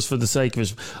controversial just for the sake of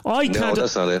it. No,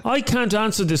 that's not it. I can't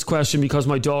answer this question because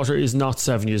my daughter is not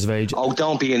 7 years of age. Oh,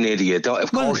 don't be an idiot.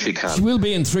 Of course you can. She will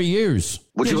be in 3 years.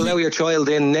 Would you allow your child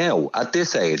in now, at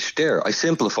this age? There, I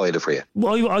simplified it for you.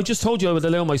 Well, I just told you I would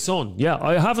allow my son. Yeah,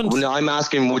 I haven't. Well, no, I'm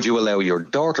asking, would you allow your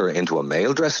daughter into a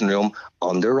male dressing room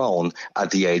on their own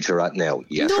at the age you're at now?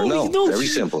 Yes or no? Very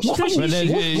simple.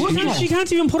 She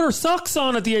can't even put her socks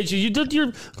on at the age.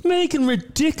 You're making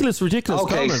ridiculous comments.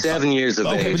 Okay, 7 years of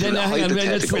age. But then, hang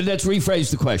on, let's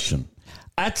rephrase the question.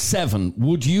 At 7,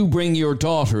 would you bring your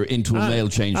daughter into a male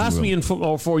changing room? Ask me in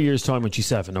 4 years' time when she's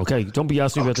 7, okay? Don't be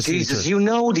asking me about the Jesus, future. you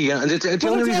know the answer. The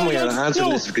only reason why you're answering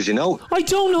this is because you know. I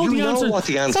don't know the answer. You know what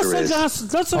the answer is.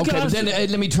 That's like okay, but then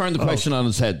let me turn the question on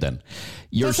its head then.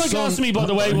 That's like asking me, by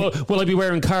the way, will I be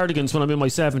wearing cardigans when I'm in my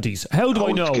 70s? How do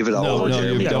I know? Give it over,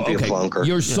 Jeremy. Don't be a plonker.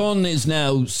 Your son is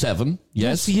now 7, yes?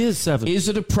 Yes, he is 7. Is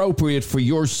it appropriate for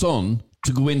your son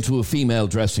to go into a female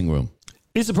dressing room?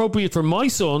 It's appropriate for my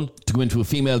son to go into a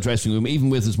female dressing room, even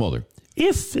with his mother.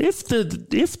 If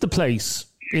the place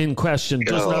in question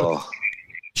doesn't have,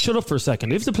 shut up for a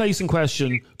second. If the place in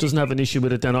question doesn't have an issue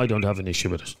with it, then I don't have an issue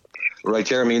with it. Right,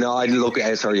 Jeremy. No,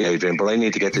 sorry, Adrian, but I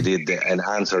need to get an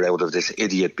answer out of this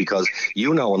idiot, because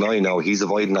you know and I know he's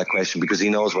avoiding that question because he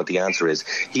knows what the answer is.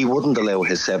 He wouldn't allow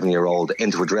his 7-year-old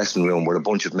into a dressing room with a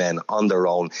bunch of men on their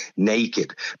own,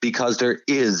 naked, because there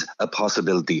is a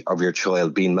possibility of your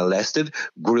child being molested,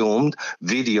 groomed,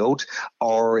 videoed,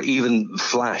 or even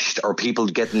flashed, or people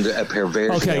getting a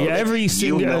perversion. Okay,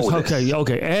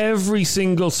 every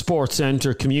single sports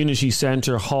centre, community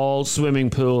centre, hall,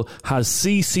 swimming pool has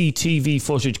CCTV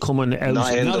footage coming out.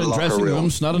 Not in the dressing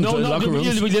rooms. Not in the locker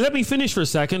rooms. Will you let me finish for a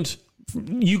second?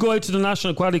 You go out to the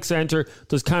National Aquatic Centre,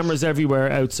 there's cameras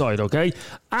everywhere outside, okay?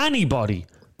 Anybody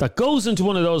that goes into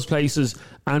one of those places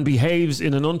and behaves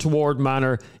in an untoward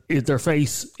manner, their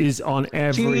face is on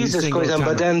every single camera.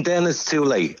 But then it's too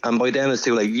late. And by then it's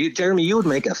too late. Jeremy, you would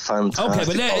make a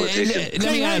fantastic politician.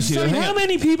 Let me ask you. How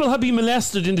many people have been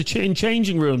molested in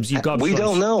changing rooms? You got. We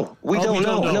don't know. We don't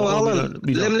know.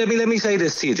 Let me say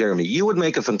this to you, Jeremy. You would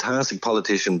make a fantastic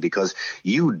politician because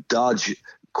you dodge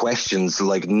questions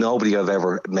like nobody I've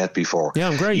ever met before. Yeah,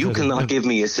 I'm great. You cannot give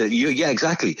me yeah,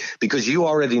 exactly, because you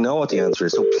already know what the answer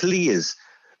is. So please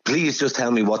just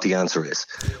tell me what the answer is.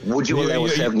 Would you allow a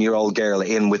 7-year-old girl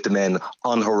in with the men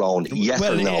on her own? Yes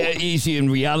or no? Easy.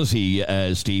 In reality,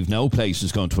 Steve, no place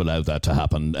is going to allow that to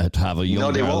happen. To have a young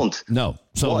No, they girl. won't. No.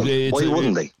 So why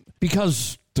wouldn't they?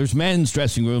 Because there's men's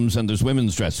dressing rooms and there's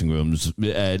women's dressing rooms.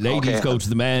 Ladies go to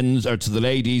the men's, or to the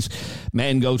ladies.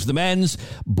 Men go to the men's.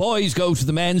 Boys go to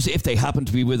the men's if they happen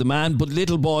to be with a man. But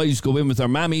little boys go in with their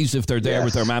mammies if they're there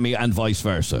with their mammy, and vice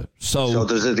versa. So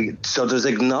there's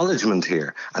acknowledgement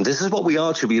here, and this is what we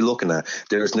all should be looking at.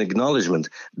 There's an acknowledgement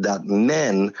that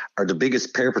men are the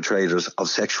biggest perpetrators of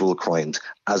sexual crimes,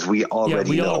 as we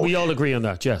already know. We all agree on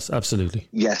that. Yes, absolutely.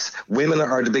 Yes, women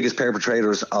are the biggest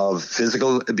perpetrators of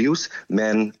physical abuse.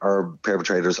 Men are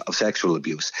perpetrators of sexual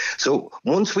abuse. So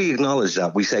once we acknowledge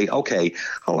that, we say, okay,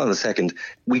 hold on a second.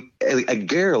 A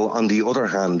girl, on the other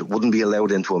hand, wouldn't be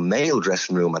allowed into a male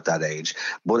dressing room at that age,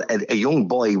 but a young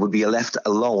boy would be left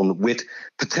alone with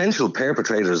potential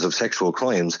perpetrators of sexual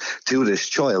crimes to this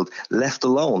child, left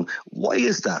alone. Why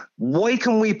is that? Why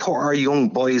can we put our young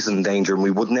boys in danger and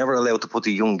we would never allow to put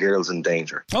the young girls in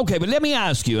danger. Okay, but let me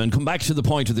ask you, and come back to the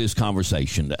point of this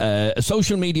conversation. A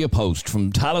social media post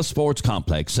from Tallaght Sports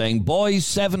Complex saying boys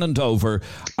 7 and over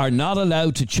are not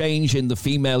allowed to change in the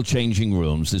female changing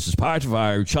rooms. This is part of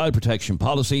our child protection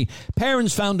policy.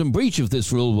 Parents found in breach of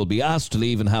this rule will be asked to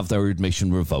leave and have their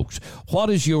admission revoked. What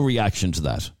is your reaction to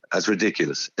that? That's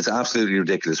ridiculous. It's absolutely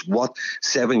ridiculous. What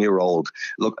 7-year-old...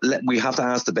 Look, we have to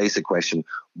ask the basic question.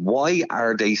 Why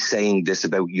are they saying this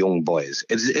about young boys?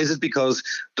 Is it because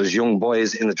there's young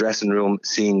boys in the dressing room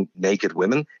seeing naked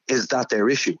women? Is that their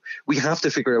issue? We have to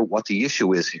figure out what the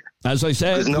issue is here. As I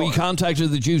said, we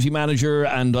contacted the duty manager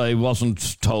and I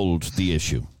wasn't told the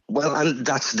issue. Well, and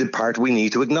that's the part we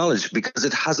need to acknowledge, because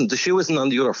the shoe isn't on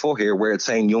the other foot here where it's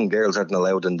saying young girls aren't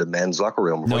allowed in the men's locker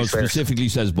room. No, it specifically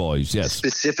says boys, yes.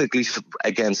 Specifically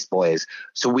against boys.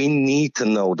 So we need to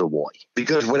know the why.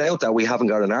 Because without that, we haven't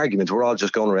got an argument. We're all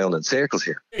just going around in circles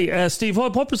here. Hey, Steve,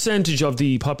 what percentage of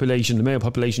the population, the male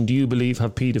population, do you believe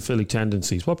have paedophilic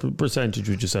tendencies? What percentage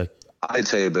would you say? I'd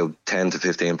say about 10 to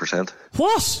 15%.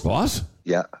 What?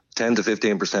 Yeah, 10 to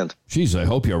 15%. Jeez, I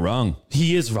hope you're wrong.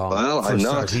 He is wrong. Well, I'm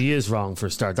not. He is wrong for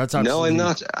a start. That's absolutely... No,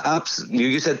 I'm not.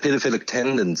 You said paedophilic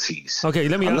tendencies. Okay,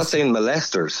 let me I'm not saying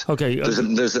molesters. Okay.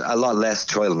 There's a lot less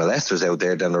child molesters out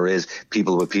there than there is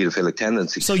people with paedophilic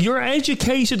tendencies. So your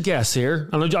educated guess here,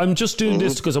 and I'm just doing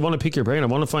this because I want to pick your brain. I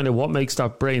want to find out what makes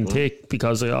that brain tick,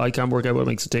 because I can't work out what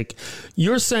makes it tick.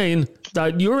 You're saying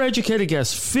that your educated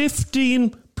guess,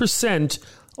 15%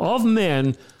 of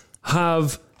men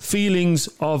have feelings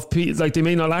of like they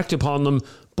may not act upon them,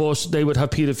 but they would have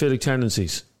paedophilic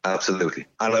tendencies. Absolutely.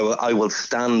 And I will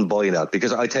stand by that,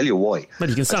 because I tell you why. Well,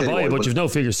 you can stand by it, but you've no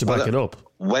figures to back it up.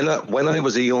 When I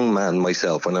was a young man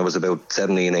myself, when I was about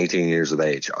 17, 18 years of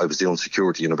age, I was doing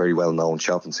security in a very well-known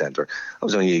shopping centre. I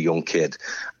was only a young kid.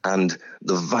 And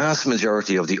the vast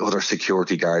majority of the other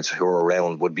security guards who were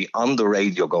around would be on the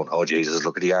radio going, "Oh, Jesus,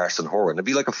 look at the arse and her." And it'd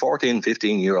be like a 14,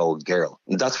 15-year-old girl.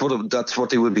 And that's what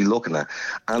they would be looking at.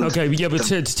 And okay, yeah, but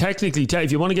technically,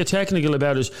 if you want to get technical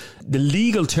about it, the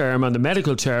legal term and the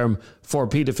medical term for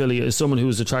paedophilia is someone who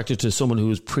is attracted to someone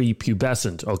who is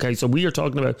prepubescent. Okay, so we are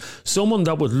talking about someone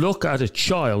that would look at a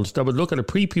child, that would look at a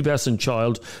prepubescent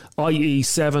child, i.e.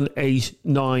 7, 8,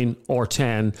 9 or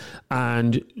 10,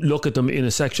 and look at them in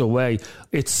a sexual way.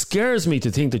 It scares me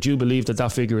to think that you believe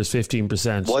that figure is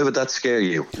 15%. Why would that scare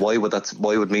you? Why would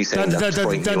me saying that's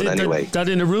frighten you in any way? That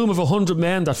in a room of 100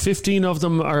 men, that 15 of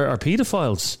them are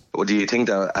paedophiles. Well, do you think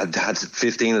that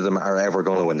 15 of them are ever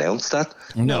going to announce that?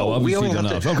 No, obviously they're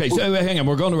not. Okay, so hang on,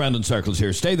 we're going around in circles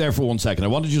here. Stay there for 1 second. I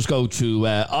want to just go to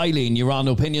Eileen. You're on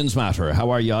Opinions Matter. How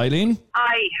are you, Eileen?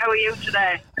 Hi, how are you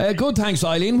today? Good, thanks,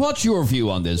 Eileen. What's your view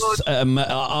on this?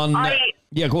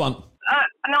 Yeah, go on.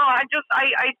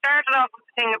 I started off with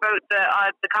the thing about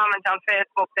the comment on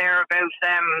Facebook there about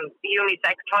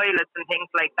unisex toilets and things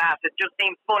like that. It just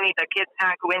seems funny that kids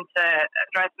can't go into a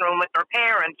dressing room with their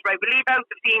parents. Right, we leave out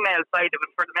the female side of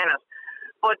it for the minute.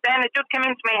 But then it just came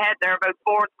into my head there about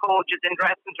sports coaches in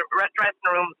dressing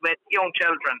rooms with young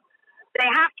children. They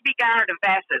have to be guard and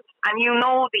vetted, and you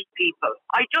know these people.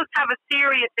 I just have a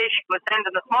serious issue with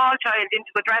sending a small child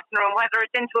into a dressing room, whether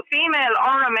it's into a female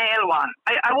or a male one.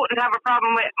 I wouldn't have a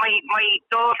problem with my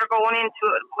daughter going into,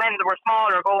 when they were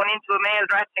smaller, going into a male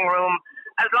dressing room,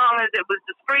 as long as it was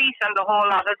discreet and the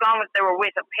whole lot, as long as they were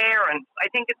with a parent.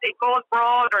 I think it goes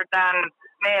broader than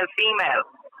male-female.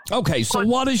 Okay, so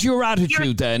what is your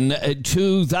attitude then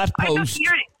to that post?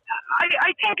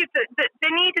 I think they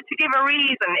needed to give a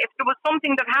reason. If there was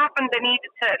something that happened, they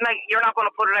needed to, like, you're not going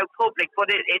to put it out public, but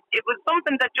it was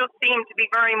something that just seemed to be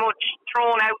very much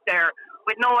thrown out there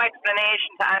with no explanation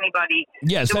to anybody.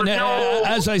 Yes, and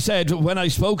as I said, when I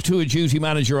spoke to a duty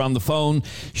manager on the phone,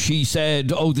 she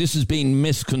said, "Oh, this is being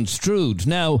misconstrued."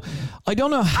 Now, I don't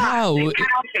know how.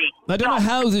 I don't know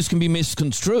how this can be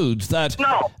misconstrued. That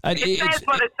it says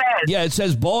what it says. Yeah, it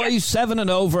says boys 7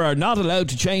 and over are not allowed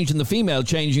to change in the female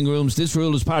changing rooms. This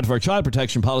rule is part of our child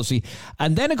protection policy,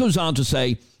 and then it goes on to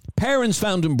say, parents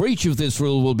found in breach of this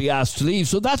rule will be asked to leave.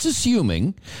 So that's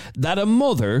assuming that a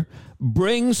mother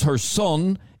brings her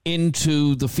son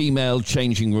into the female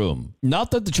changing room.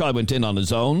 Not that the child went in on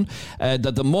his own,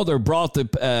 that the mother brought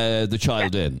the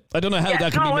child in. I don't know how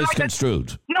that can be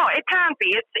misconstrued. No, it can't be.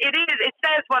 It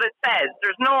says what it says.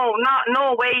 There's no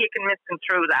way you can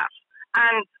misconstrue that.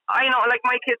 And I know, like,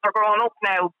 my kids are growing up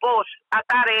now, but at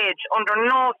that age, under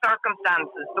no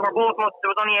circumstances, there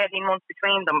was only 18 months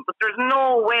between them, but there's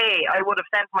no way I would have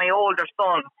sent my older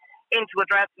son into a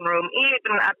dressing room,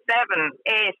 even at 7,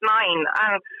 8, 9.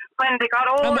 And when they got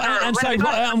older...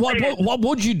 What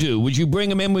would you do? Would you bring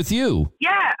them in with you?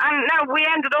 Yeah, and now we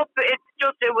ended up, it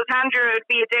was handier, it'd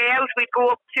be a day out, we'd go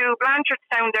up to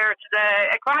Blanchardstown there to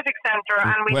the aquatic centre,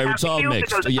 and we'd where have it's all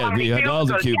cubicles, mixed. Yeah, we had all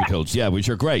the cubicles, yeah, which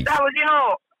are great. That was,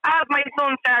 as my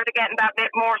son started getting that bit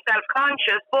more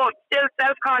self-conscious, but still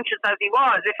self-conscious as he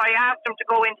was, if I asked him to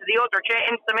go into the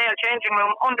male changing room,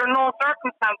 under no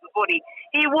circumstances would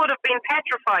he would have been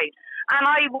petrified. And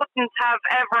I wouldn't have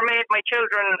ever made my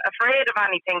children afraid of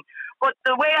anything. But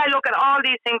the way I look at all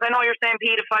these things, I know you're saying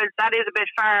paedophiles, that is a bit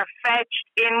far-fetched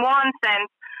in one sense,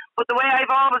 but the way I've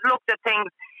always looked at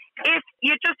things, if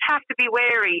you just have to be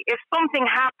wary. If something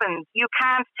happens, you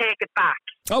can't take it back.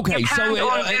 Okay, so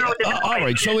all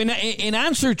right. So in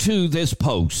answer to this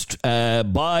post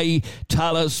by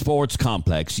Tallaght Sports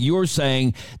Complex, you're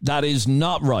saying that is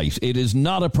not right. It is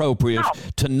not appropriate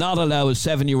to not allow a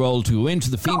 7-year-old to go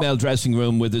into the female dressing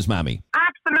room with his mammy.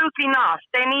 Absolutely not.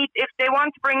 If they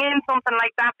want to bring in something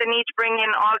like that, they need to bring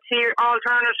in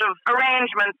alternative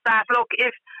arrangements.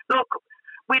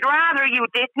 We'd rather you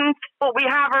didn't, but we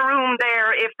have a room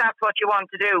there if that's what you want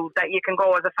to do, that you can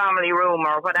go as a family room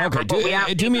or whatever.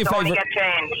 Okay, do me a favour.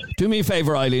 Do me a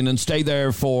favour, Eileen, and stay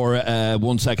there for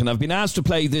 1 second. I've been asked to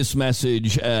play this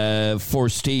message for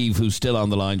Steve, who's still on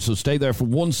the line, so stay there for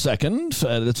 1 second.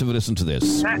 Let's have a listen to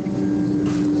this.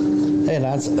 Hey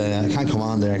lads, I can't come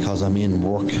on there because I'm in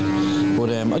work, but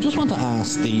I just want to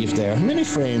ask Steve there, how many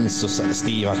friends does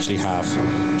Steve actually have,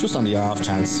 just on the off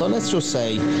chance? So let's just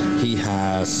say he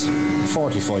has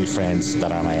 45 friends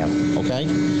that are male, okay?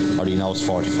 Or he knows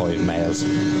 45 males.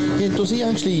 Yeah, does he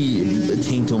actually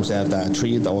think to himself that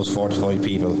 3 of those 45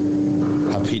 people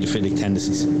have paedophilic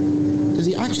tendencies? Is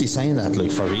he actually saying that,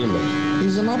 like, for real? Like?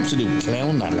 He's an absolute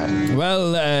clown, that lad.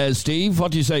 Well, Steve,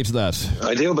 what do you say to that?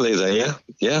 I do believe that,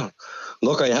 yeah.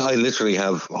 Look, I literally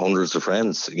have hundreds of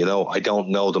friends. I don't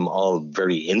know them all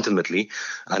very intimately,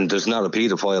 and there's not a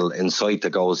paedophile in sight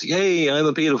that goes, "Yay, I'm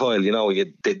a paedophile."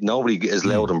 Nobody is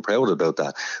loud and proud about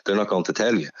that. They're not going to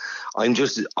tell you.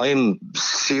 I'm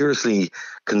seriously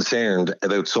concerned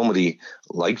about somebody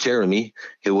like Jeremy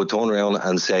who would turn around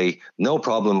and say, "No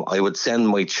problem, I would send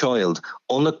my child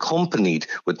unaccompanied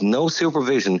with no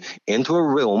supervision into a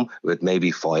room with maybe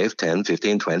 5, 10,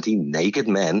 15, 20 naked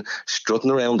men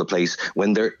strutting around the place,"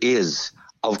 when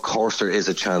of course there is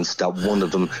a chance that one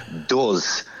of them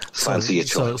does fancy a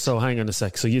child. So hang on a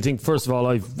sec. So you think, first of all,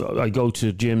 I go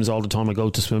to gyms all the time, I go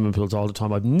to swimming pools all the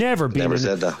time. I've never been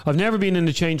in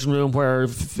a changing room where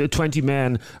 20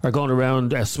 men are going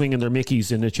around swinging their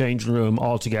mickeys in a changing room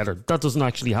all together. That doesn't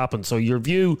actually happen. So your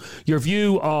view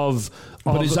of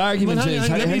but his argument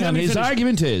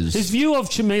is his view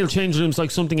of male changing rooms like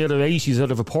something out of 80s,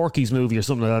 out of a Porky's movie or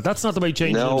something like that. That's not the way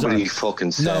changing rooms are. Nobody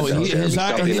fucking said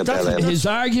that. His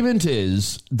argument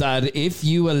is that if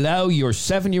you allow your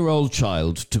 7-year-old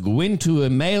child to go into a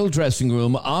male dressing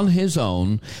room on his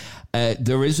own,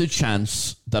 there is a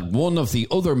chance that one of the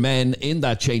other men in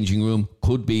that changing room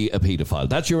could be a paedophile.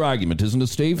 That's your argument, isn't it,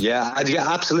 Steve? Yeah,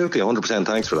 absolutely, 100%.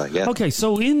 Thanks for that. Yeah. Okay,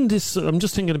 so in this, I'm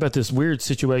just thinking about this weird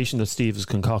situation that Steve has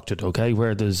concocted. Okay,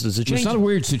 where there's a change. It's not a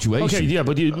weird situation. Okay, yeah,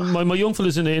 but my young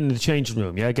fella's in the changing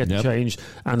room. Yeah, getting changed,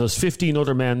 and there's 15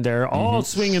 other men there, all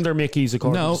swinging their mickeys.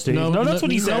 According to Steve. No, that's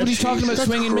what he said. Nobody's talking about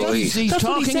swinging mickeys. He's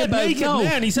talking about naked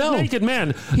men. He said naked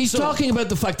men. He's talking about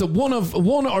the fact that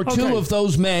one or two of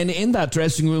those men in that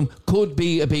dressing room could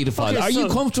be a paedophile. Are you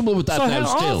comfortable with that now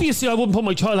still? Obviously, I wouldn't put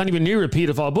my child anywhere near a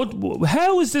paedophile, but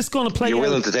how is this going to play out? You're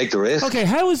willing to take the risk? Okay,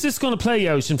 how is this going to play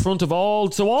out in front of all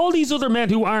these other men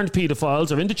who aren't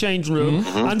paedophiles are in the changing room,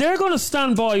 and they're going to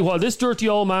stand by while this dirty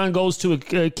old man goes to a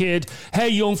kid, "Hey,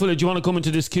 young fella, do you want to come into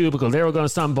this cubicle?" They're going to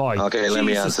stand by. Okay, let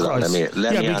me answer that. Let me answer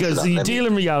that. Because you deal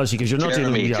in reality, because you're not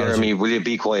dealing in reality. Jeremy, will you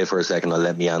be quiet for a second and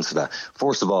let me answer that?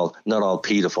 First of all, not all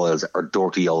paedophiles are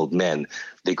dirty old men.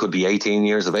 They could be 18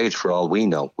 years of age for all we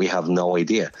know. We have no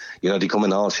idea. They come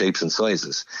in all shapes and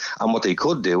sizes. And what they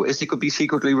could do is they could be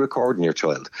secretly recording your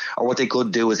child. Or what they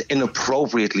could do is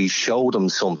inappropriately show them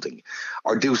something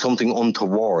or do something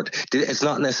untoward. It's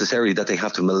not necessary that they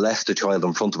have to molest a child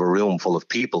in front of a room full of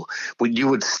people, but you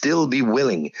would still be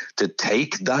willing to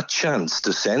take that chance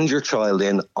to send your child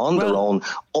in on their own,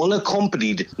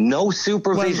 unaccompanied, no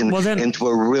supervision, into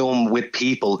a room with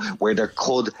people where there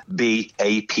could be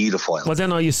a paedophile. Well,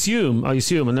 then I assume,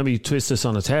 and let me twist this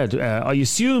on its head, I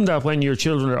assume that when your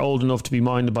children are old enough to be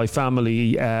minded by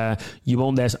family, you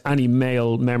won't let any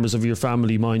male members of your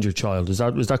family mind your child. Is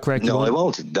that correct? No, I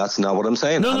won't. That's not what I'm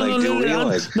saying.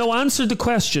 No, answer the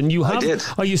question.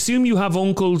 I assume you have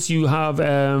uncles, you have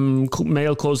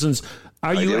male cousins.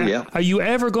 Are you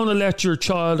ever going to let your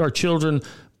child or children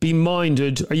be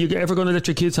minded? Are you ever going to let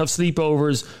your kids have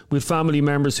sleepovers with family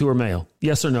members who are male?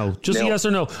 Yes or no? Just a yes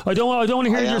or no. I don't want to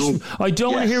hear want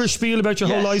to hear a spiel about your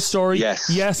whole life story. Yes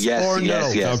or no.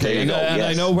 Yes, okay, and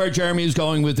I know where Jeremy is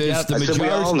going with this. We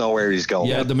all know where he's going.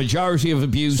 Yeah, the majority of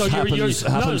abuse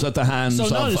happens at the hands of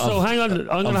So hang on,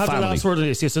 I'm going to have the last word of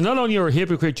this. Yes, so not only you're a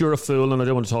hypocrite, you're a fool, and I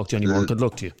don't want to talk to you anymore. Good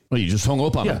luck to you. Well, you just hung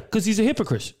up on him. Yeah, because he's a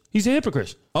hypocrite. He's a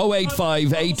hypocrite.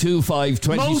 085 825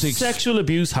 26. Most sexual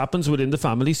abuse happens within the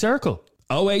family circle.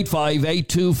 085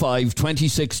 825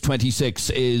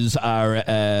 2626 is our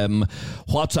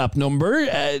WhatsApp number.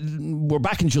 We're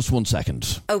back in just 1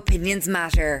 second. Opinions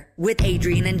Matter with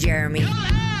Adrian and Jeremy.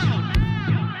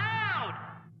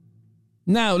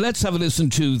 Now, let's have a listen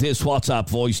to this WhatsApp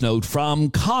voice note from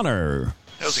Connor.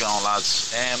 How's it going,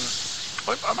 lads?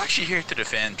 I'm actually here to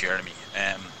defend Jeremy.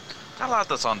 That lad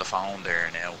that's on the phone there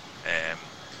now,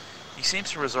 he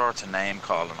seems to resort to name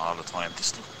calling all the time.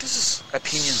 This is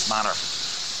Opinions Matter,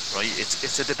 right?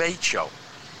 It's a debate show.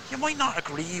 You might not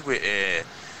agree with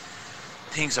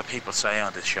things that people say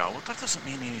on this show, but that doesn't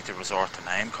mean you need to resort to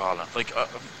name calling. Like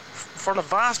for the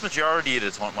vast majority of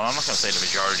the time, well, I'm not going to say the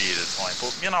majority of the time,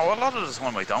 but a lot of the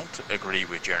time I don't agree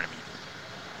with Jeremy.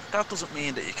 That doesn't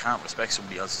mean that you can't respect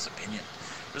somebody else's opinion.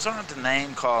 Resorting to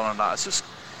name calling,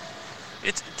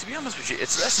 to be honest with you,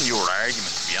 it's less than your argument,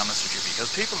 to be honest with you,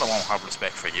 because people won't have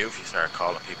respect for you if you start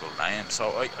calling people names. So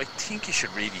I think you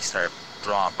should really start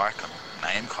drawing back on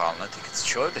name calling. I think it's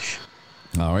childish.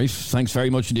 All right, thanks very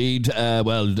much indeed.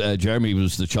 Jeremy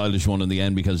was the childish one in the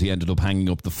end because he ended up hanging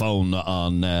up the phone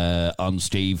on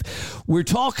Steve. We're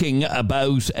talking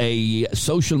about a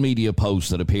social media post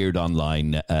that appeared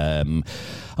online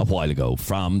a while ago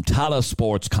from Tallaght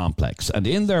Sports Complex, and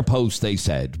in their post they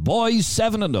said, boys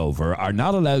 7 and over are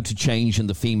not allowed to change in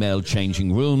the female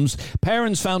changing rooms.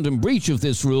 Parents found in breach of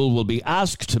this rule will be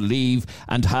asked to leave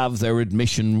and have their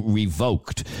admission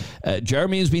revoked.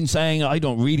 Jeremy has been saying, I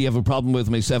don't really have a problem with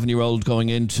my 7-year-old going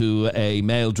into a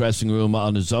male dressing room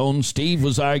on his own. Steve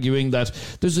was arguing that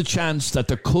there's a chance that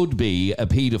there could be a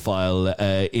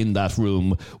paedophile in that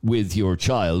room with your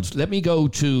child. Let me go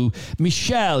to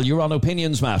Michelle. You're on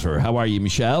Opinions Matter. How are you,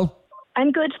 Michelle?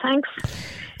 I'm good, thanks.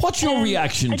 What's your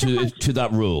reaction to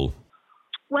that rule?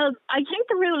 Well, I think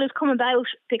the rule has come about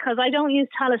because I don't use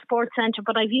Tallaght Sports Centre,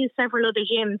 but I've used several other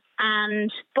gyms, and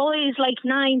boys like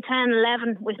 9, 10,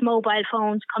 11 with mobile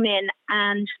phones come in,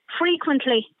 and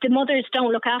frequently the mothers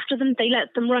don't look after them. They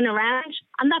let them run around,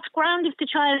 and that's grand if the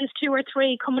child is 2 or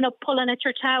 3 coming up pulling at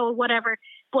your towel, whatever.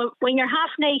 But when you're half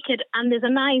naked and there's a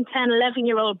 9, 10,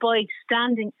 11-year-old boy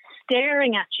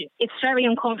staring at you, it's very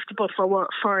uncomfortable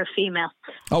for a female.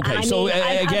 Okay, so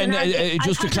again,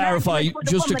 just to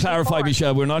clarify,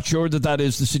 Michelle, we're not sure that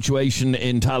is the situation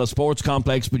in Tallaght Sports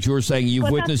Complex, but you're saying you've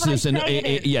witnessed this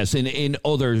in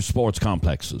other sports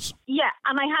complexes. Yeah,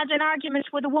 and I had an argument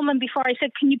with a woman before. I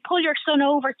said, can you pull your son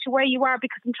over to where you are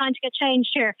because I'm trying to get changed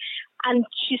here? And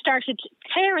she started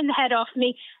tearing the head off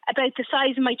me about the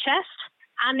size of my chest.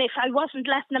 And if I wasn't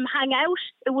letting them hang out,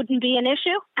 it wouldn't be an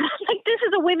issue. Like, this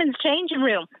is a women's changing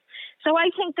room. So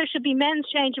I think there should be men's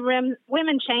changing rooms,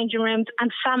 women's changing rooms,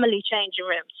 and family changing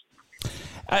rooms.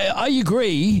 I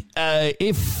agree.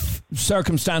 If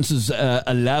circumstances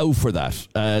allow for that,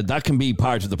 that can be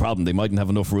part of the problem. They mightn't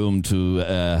have enough room to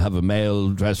have a male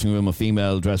dressing room, a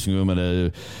female dressing room,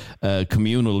 and a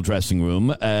communal dressing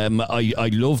room. I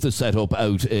love the setup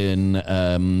out in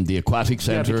the aquatic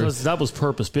centre. Yeah, because that was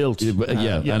purpose built.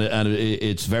 And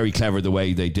it's very clever the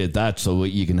way they did that. So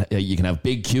you can have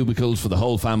big cubicles for the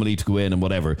whole family to go in and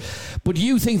whatever. But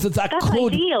you think that's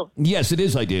could ideal? Yes, it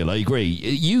is ideal. I agree.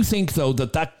 You think though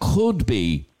that could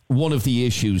be one of the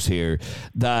issues here,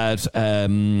 that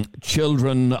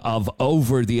children of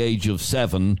over the age of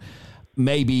 7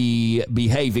 may be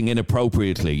behaving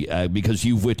inappropriately because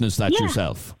you've witnessed that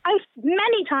yourself.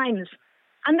 Many times.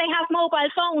 And they have mobile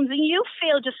phones, and you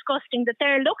feel disgusting that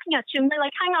they're looking at you, and they're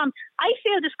like, hang on, I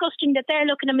feel disgusting that they're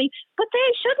looking at me, but they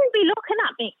shouldn't be looking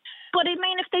at me. But I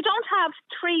mean, if they don't have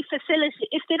 3 facilities,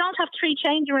 if they don't have 3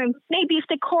 changing rooms, maybe if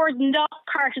they cordoned off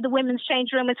part of the women's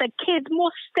changing room, it's like kids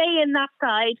must stay in that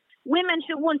side. Women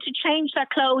who want to change their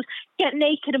clothes, get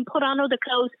naked and put on other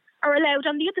clothes are allowed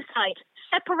on the other side.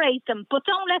 Separate them, but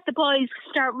don't let the boys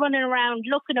start running around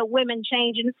looking at women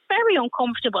changing. It's very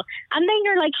uncomfortable. And then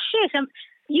you're like, shit,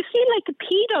 you feel like a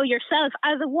pedo yourself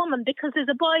as a woman because there's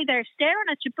a boy there staring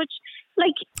at you. But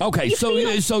okay,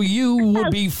 so you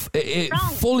would be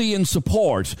fully in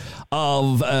support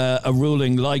of a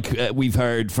ruling like we've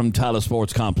heard from Tallaght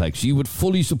Sports Complex. You would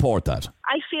fully support that.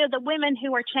 I feel feel that women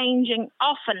who are changing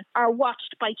often are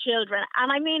watched by children.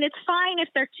 And I mean, it's fine if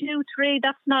they're 2, 3,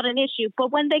 that's not an issue.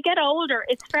 But when they get older,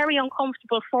 it's very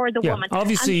uncomfortable for the woman.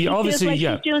 Obviously, and she feels like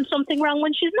she's doing something wrong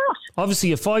when she's not.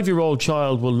 Obviously, a 5-year-old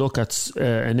child will look at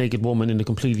a naked woman in a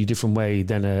completely different way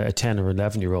than a 10 or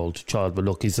 11-year-old child will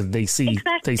look. Is that they see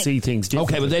things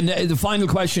differently. Okay, but then the final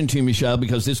question to you, Michelle,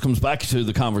 because this comes back to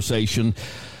the conversation.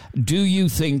 Do you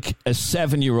think a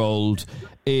 7-year-old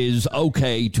is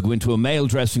okay to go into a male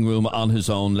dressing room on his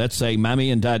own? Let's say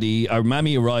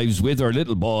Mammy arrives with her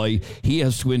little boy. He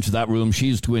has to go into that room. She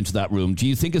has to go into that room. Do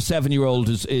you think a 7-year-old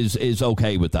is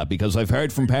okay with that? Because I've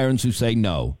heard from parents who say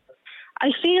no.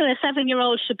 I feel a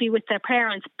 7-year-old should be with their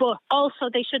parents, but also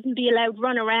they shouldn't be allowed to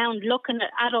run around looking at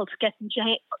adults getting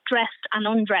dressed and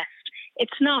undressed.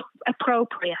 It's not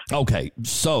appropriate. Okay,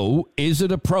 so is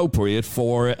it appropriate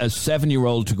for a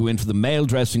 7-year-old to go into the male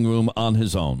dressing room on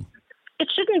his own? It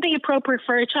shouldn't be appropriate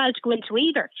for a child to go into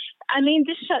either. I mean,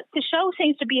 the show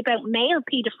seems to be about male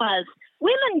paedophiles.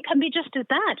 Women can be just as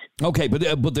bad. Okay, but the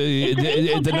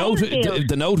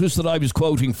notice that I was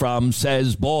quoting from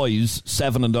says boys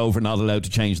 7 and over not allowed to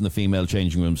change in the female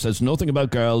changing room. It says nothing about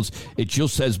girls. It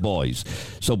just says boys.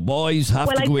 So boys have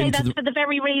to go into. Well, I'd say that's for the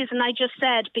very reason I just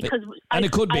said, because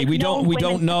it could be. We don't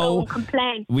know.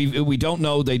 We don't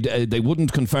know. They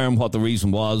wouldn't confirm what the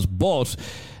reason was, but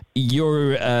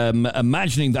you're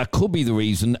imagining that could be the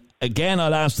reason. Again,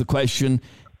 I'll ask the question.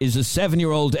 Is a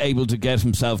 7-year-old able to get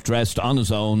himself dressed on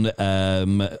his own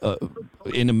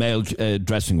in a male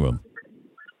dressing room?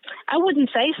 I wouldn't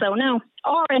say so, no.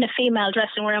 Or in a female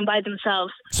dressing room by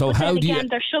themselves. So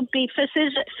there should be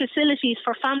facilities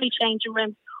for family changing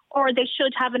rooms, or they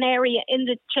should have an area in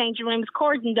the changing rooms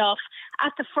cordoned off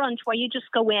at the front where you just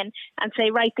go in and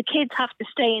say, right, the kids have to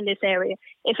stay in this area.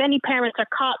 If any parents are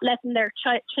caught letting their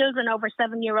children over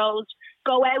 7-year-olds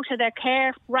go out of their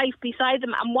care right beside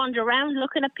them and wander around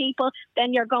looking at people,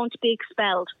 then you're going to be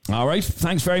expelled. All right.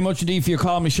 Thanks very much indeed for your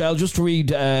call, Michelle. Just to read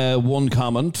one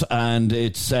comment, and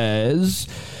it says...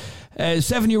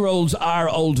 7-year-olds are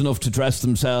old enough to dress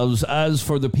themselves. As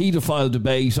for the paedophile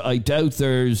debate, I doubt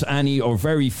there's any or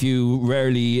very few,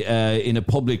 rarely in a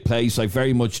public place. I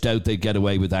very much doubt they'd get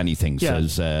away with anything,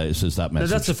 says that message. Now,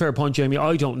 that's a fair point, Jamie.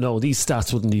 I don't know. These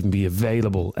stats wouldn't even be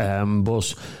available.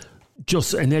 But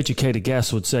just an educated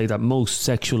guess would say that most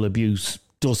sexual abuse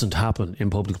doesn't happen in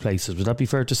public places. Would that be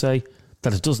fair to say?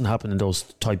 That it doesn't happen in those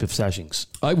type of settings?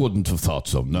 I wouldn't have thought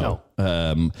so, no.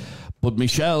 But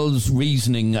Michelle's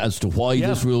reasoning as to why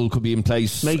this rule could be in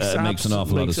place makes an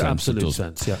awful lot of sense. Absolute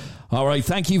sense, yeah. All right,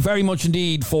 thank you very much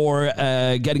indeed for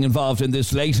getting involved in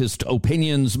this latest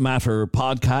Opinions Matter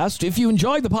podcast. If you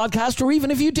enjoyed the podcast, or even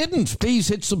if you didn't, please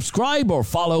hit subscribe or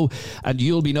follow, and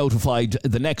you'll be notified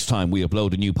the next time we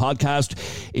upload a new podcast.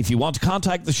 If you want to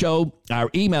contact the show, our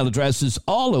email address is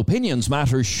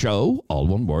allopinionsmattershow, all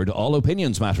one word,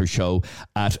 allopinionsmattershow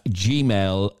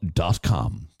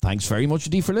 @gmail.com. Thanks very much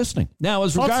indeed for listening. Now,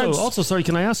 as regards... Also, sorry,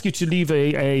 can I ask you to leave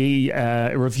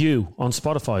a review on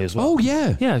Spotify as well? Oh,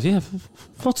 yeah. Yeah.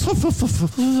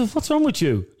 What's wrong with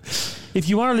you? If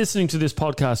you are listening to this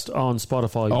podcast on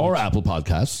Spotify... Or Apple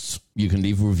Podcasts, you can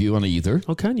leave a review on either.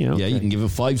 Oh, can you? Okay. Yeah, you can give a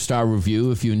 5-star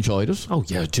review if you enjoyed it. Oh,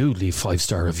 yeah, do leave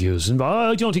 5-star reviews. And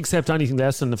I don't accept anything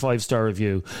less than a 5-star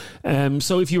review.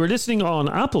 So if you were listening on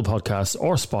Apple Podcasts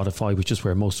or Spotify, which is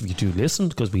where most of you do listen,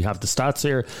 because we have the stats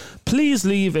here, please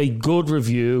leave a good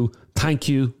review. Thank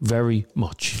you very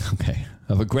much. Okay.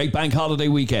 Have a great bank holiday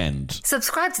weekend.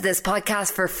 Subscribe to this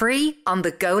podcast for free on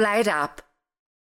the Go Loud app.